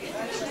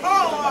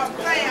 Tom.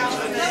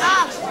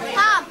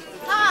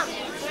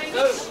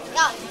 No.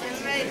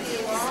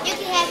 You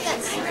can have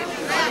this.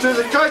 To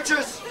the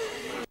coaches.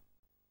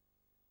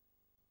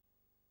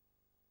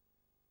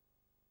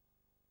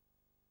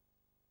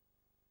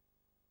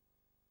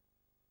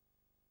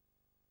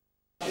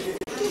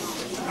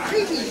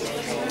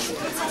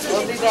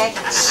 We'll be back.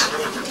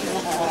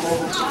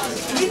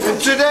 In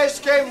today's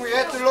game, we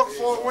had to look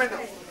for a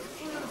winner.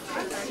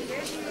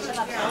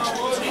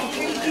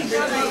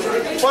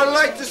 What I'd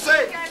like to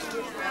say,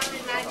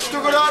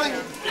 Tokararangi,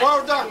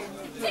 well done.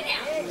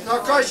 Now,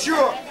 guys,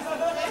 sure,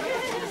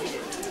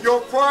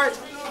 your pride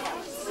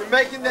in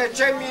making that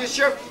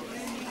championship,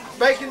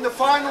 making the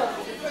final,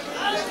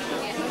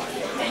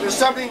 there's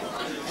something,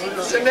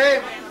 it's a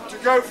name to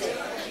go for.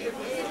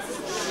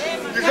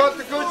 You got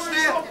the goods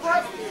there?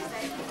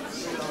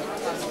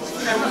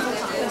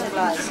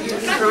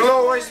 It'll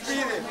always be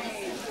there.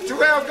 To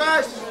our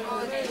guys,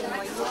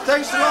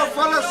 thanks a lot,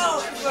 fellas.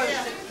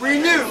 We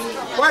knew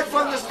right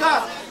from the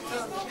start.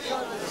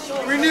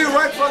 We knew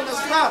right from the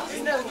start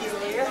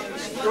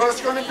it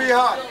was going to be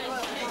hard.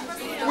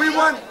 We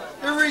won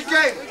every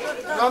game.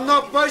 And I'm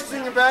not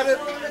boasting about it.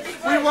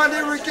 We won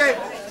every game.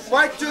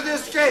 Right to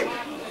this game.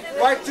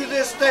 Right to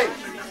this day.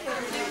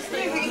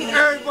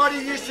 Everybody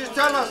used to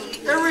tell us,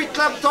 every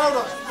club told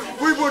us,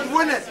 we would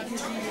win it.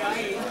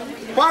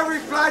 My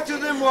reply to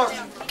them was,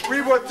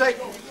 we would take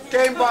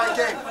game by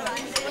game.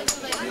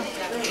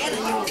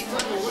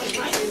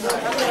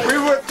 We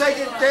would take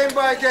it game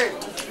by game.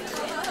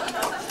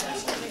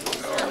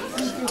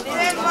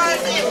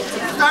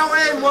 Our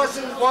aim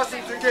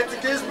wasn't to get to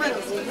Gisborne.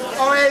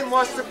 Our aim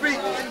was to beat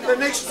the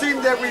next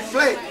team that we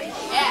played.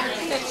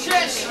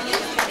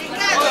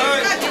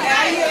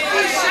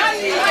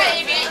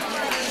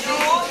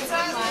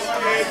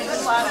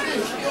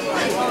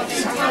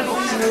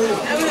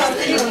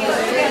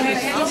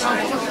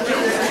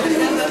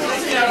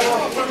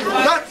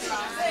 That's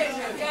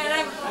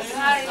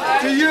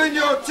to you and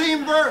your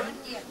team, bro.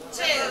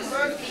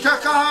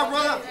 Kakaha,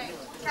 brother.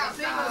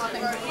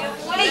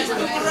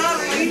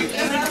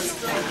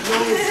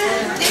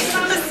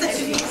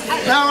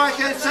 Now I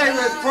can say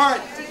with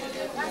pride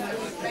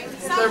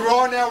that we're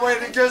on our way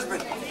to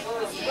Gisborne.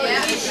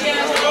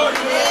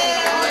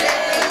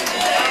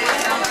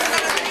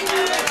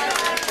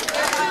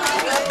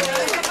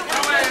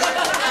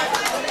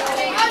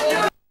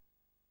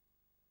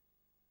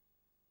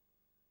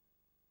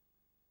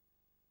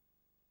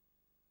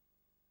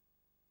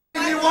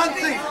 Only one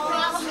thing.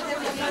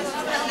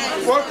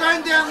 We're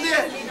going down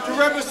there to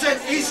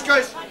represent East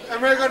Coast,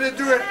 and we're going to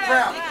do it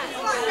proud.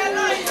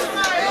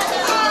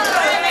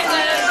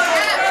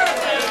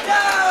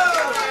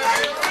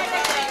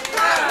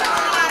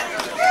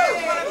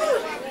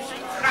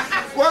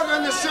 We're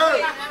going to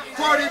show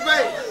Quoddy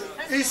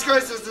Bay, East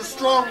Coast is a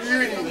strong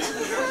union.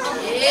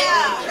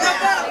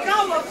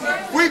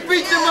 We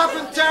beat them up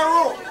in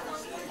Tauranga.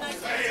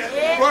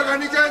 We're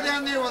going to go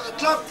down there with a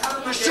club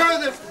to show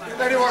them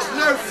that it was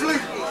no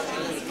fluke.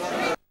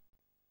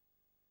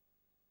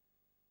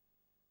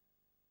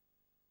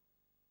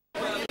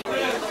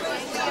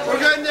 We're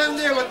going down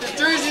there with the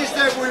jerseys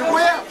that we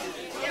wear,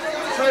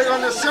 so we're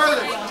going to show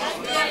them.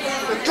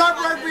 The club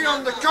rugby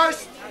on the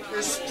coast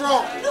is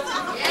strong.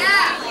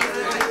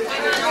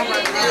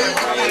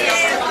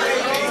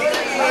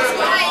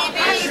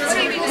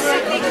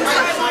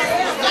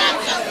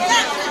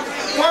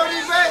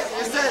 Quoddy Bay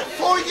is that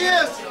 4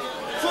 years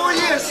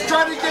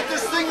trying to get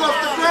this thing off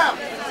the ground.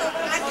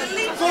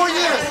 4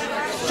 years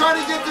trying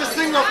to get this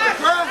thing off the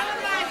ground,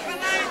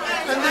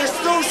 and they're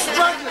still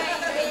struggling.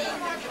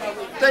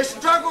 They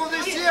struggle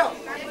this year,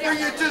 bring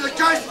it to the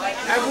coast,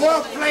 and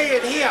we'll play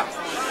it here.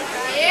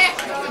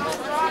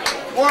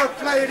 We'll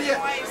play it here.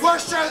 We'll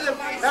show them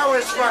how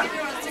it's run.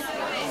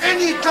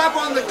 Any club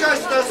on the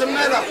coast doesn't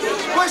matter.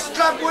 Which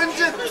club wins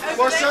it,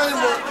 we'll show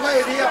them we'll play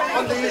it here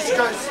on the East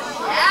Coast.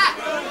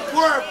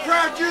 We're a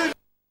proud union.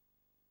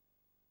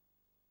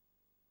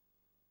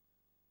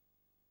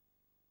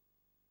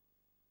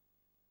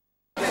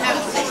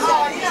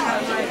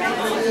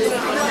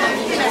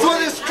 For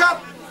this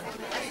cup,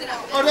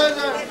 I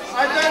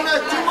don't know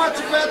too much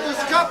about this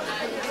cup.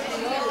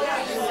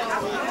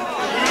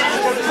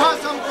 As far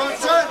as I'm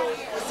concerned,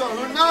 it's a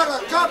Hunara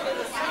Cup.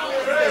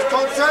 It's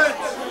concerned.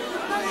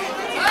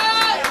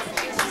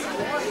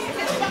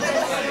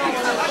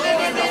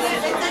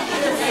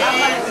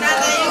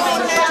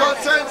 It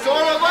concerns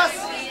all of us.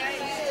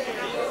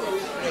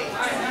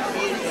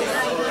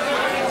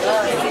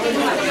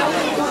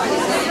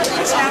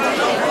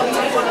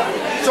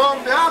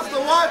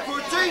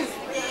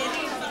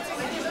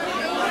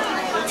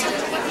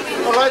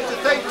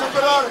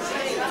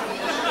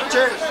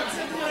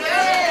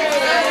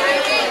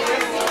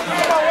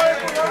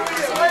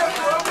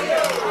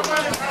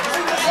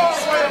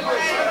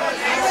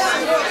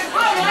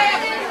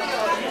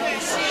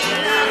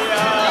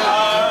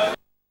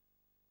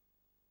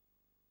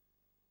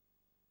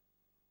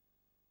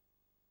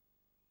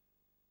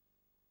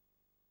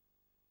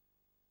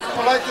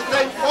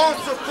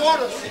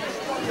 supporters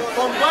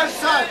from both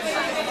sides.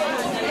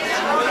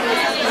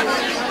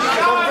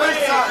 From both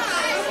sides.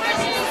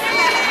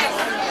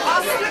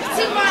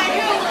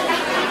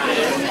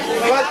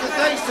 I'd like to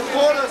thank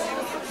supporters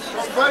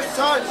from both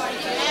sides.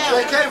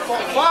 They came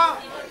from far.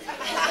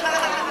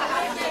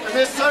 And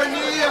they're so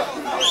near.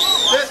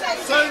 They're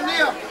so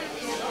near.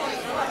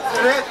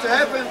 It had to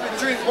happen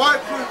between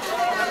Waiapu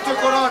and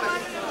Tokararangi.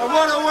 And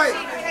what a way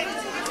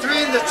to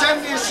win the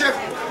championship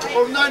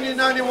of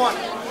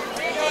 1991.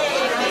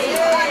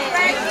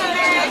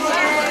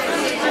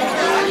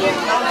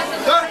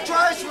 No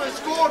tries were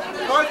scored.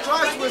 No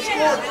tries were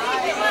scored.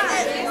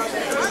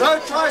 No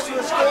tries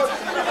were scored.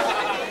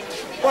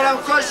 But I'm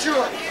quite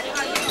sure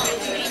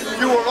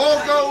you will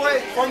all go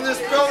away from this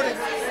building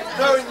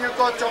knowing you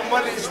got your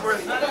money's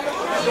worth.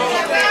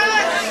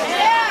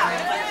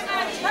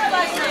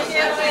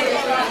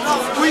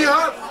 We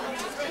hope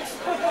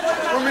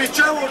when we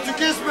travel to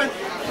Gisborne,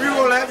 we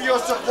will have your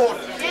support.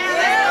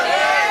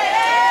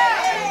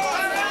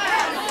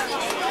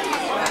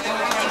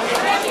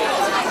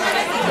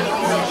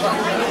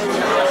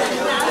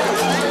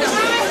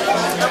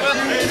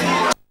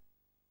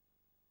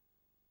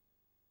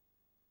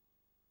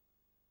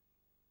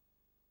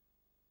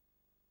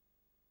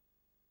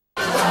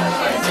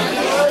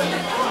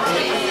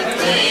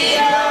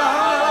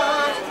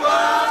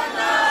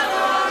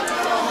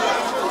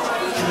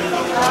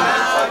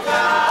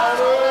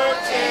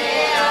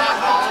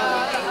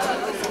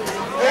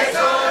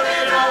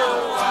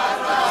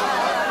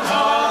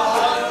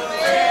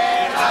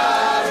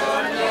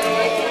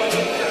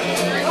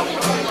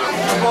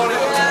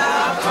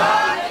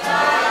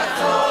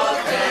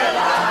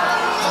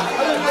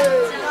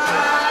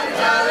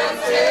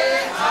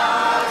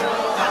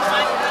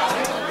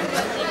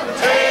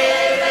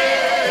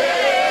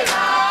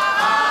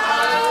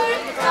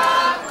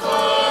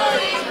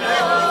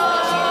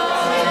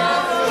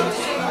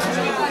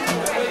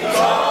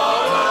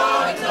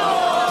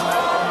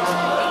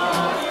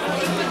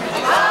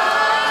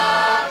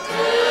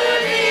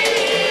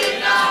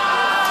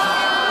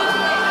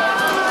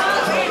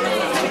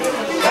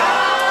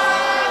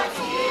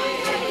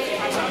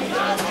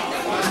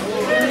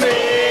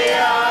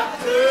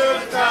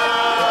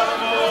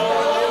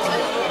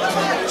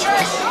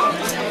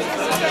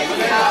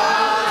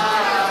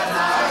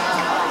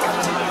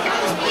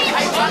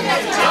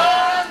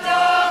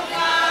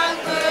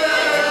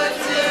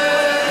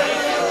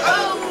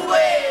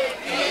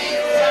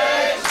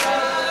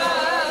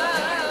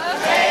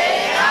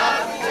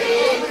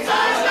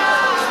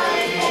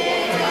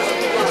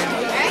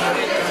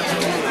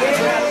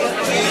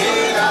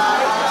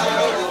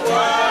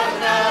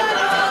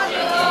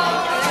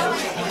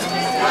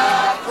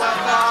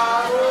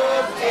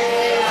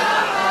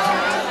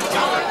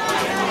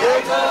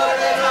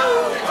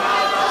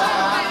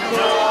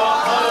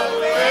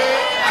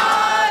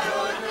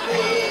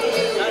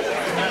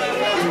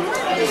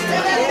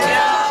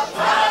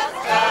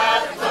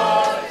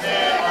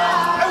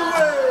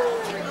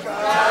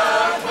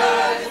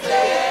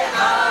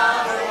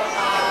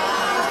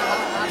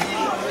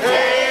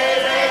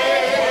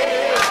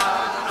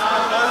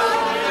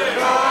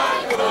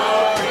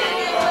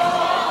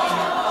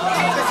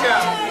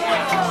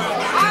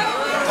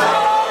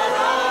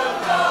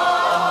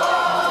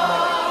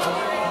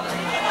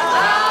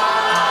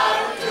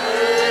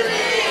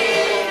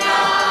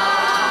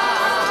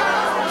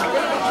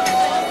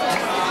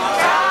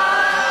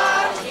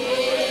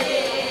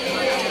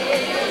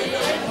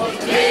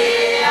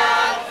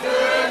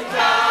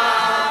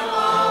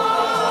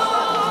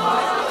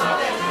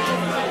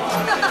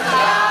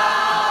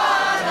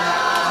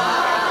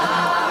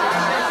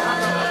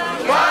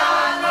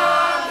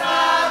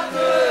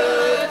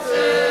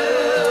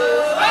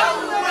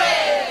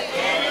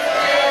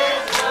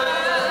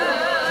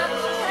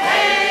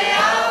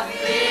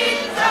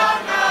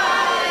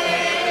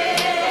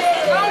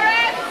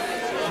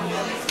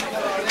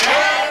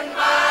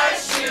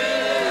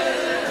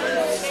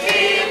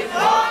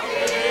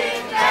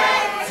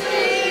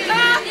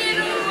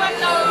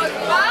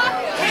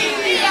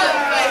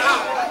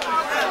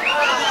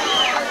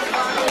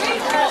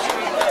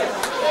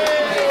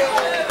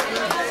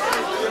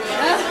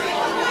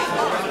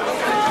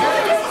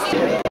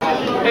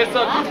 It's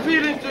a good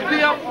feeling to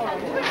be up.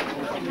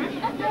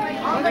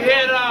 We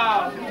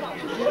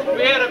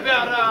had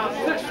about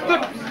 6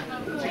 steps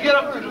to get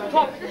up to the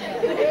top.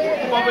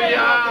 But we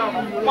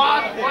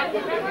fought one,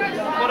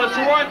 but it's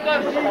right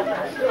there.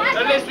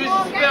 Unless we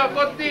spare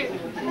got there.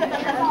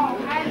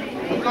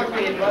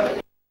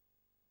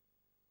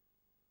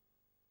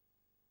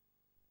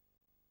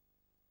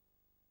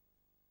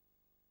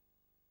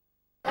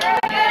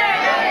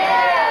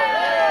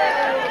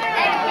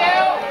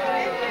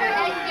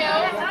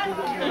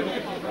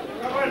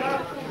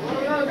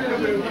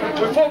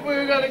 We thought we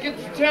were going to get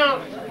to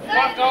town.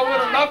 Fuck, I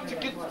would have loved to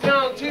get to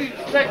town too,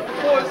 to take the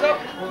boys up.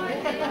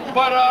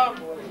 But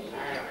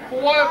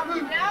for Waiapu,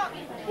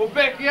 we'll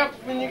back you up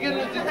when you get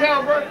into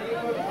town, bro.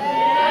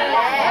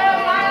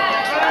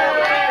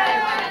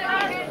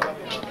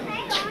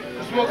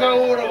 we'll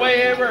go all the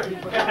way ever.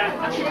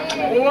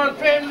 We're one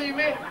family,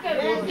 man.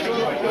 We'll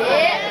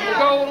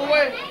go all the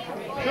way.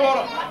 Kia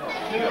ora.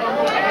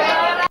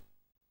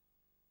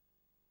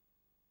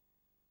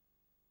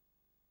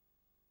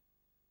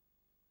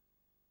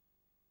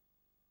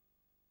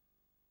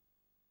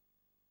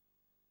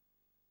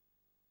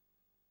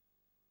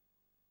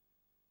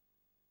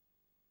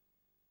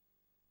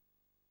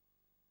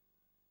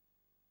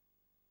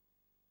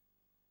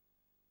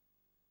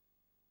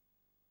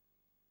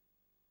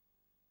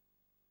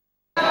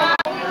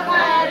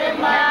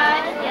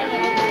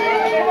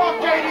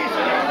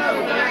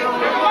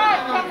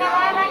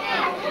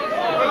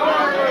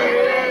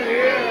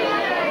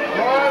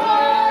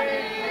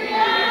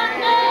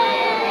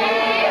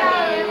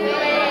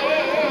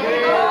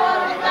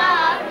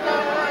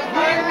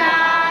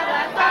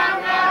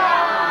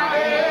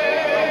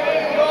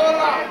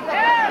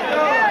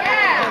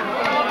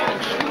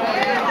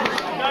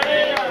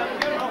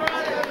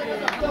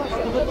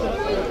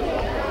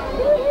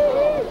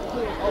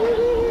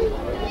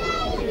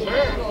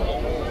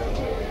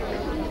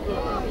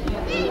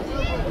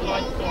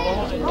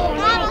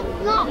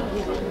 No.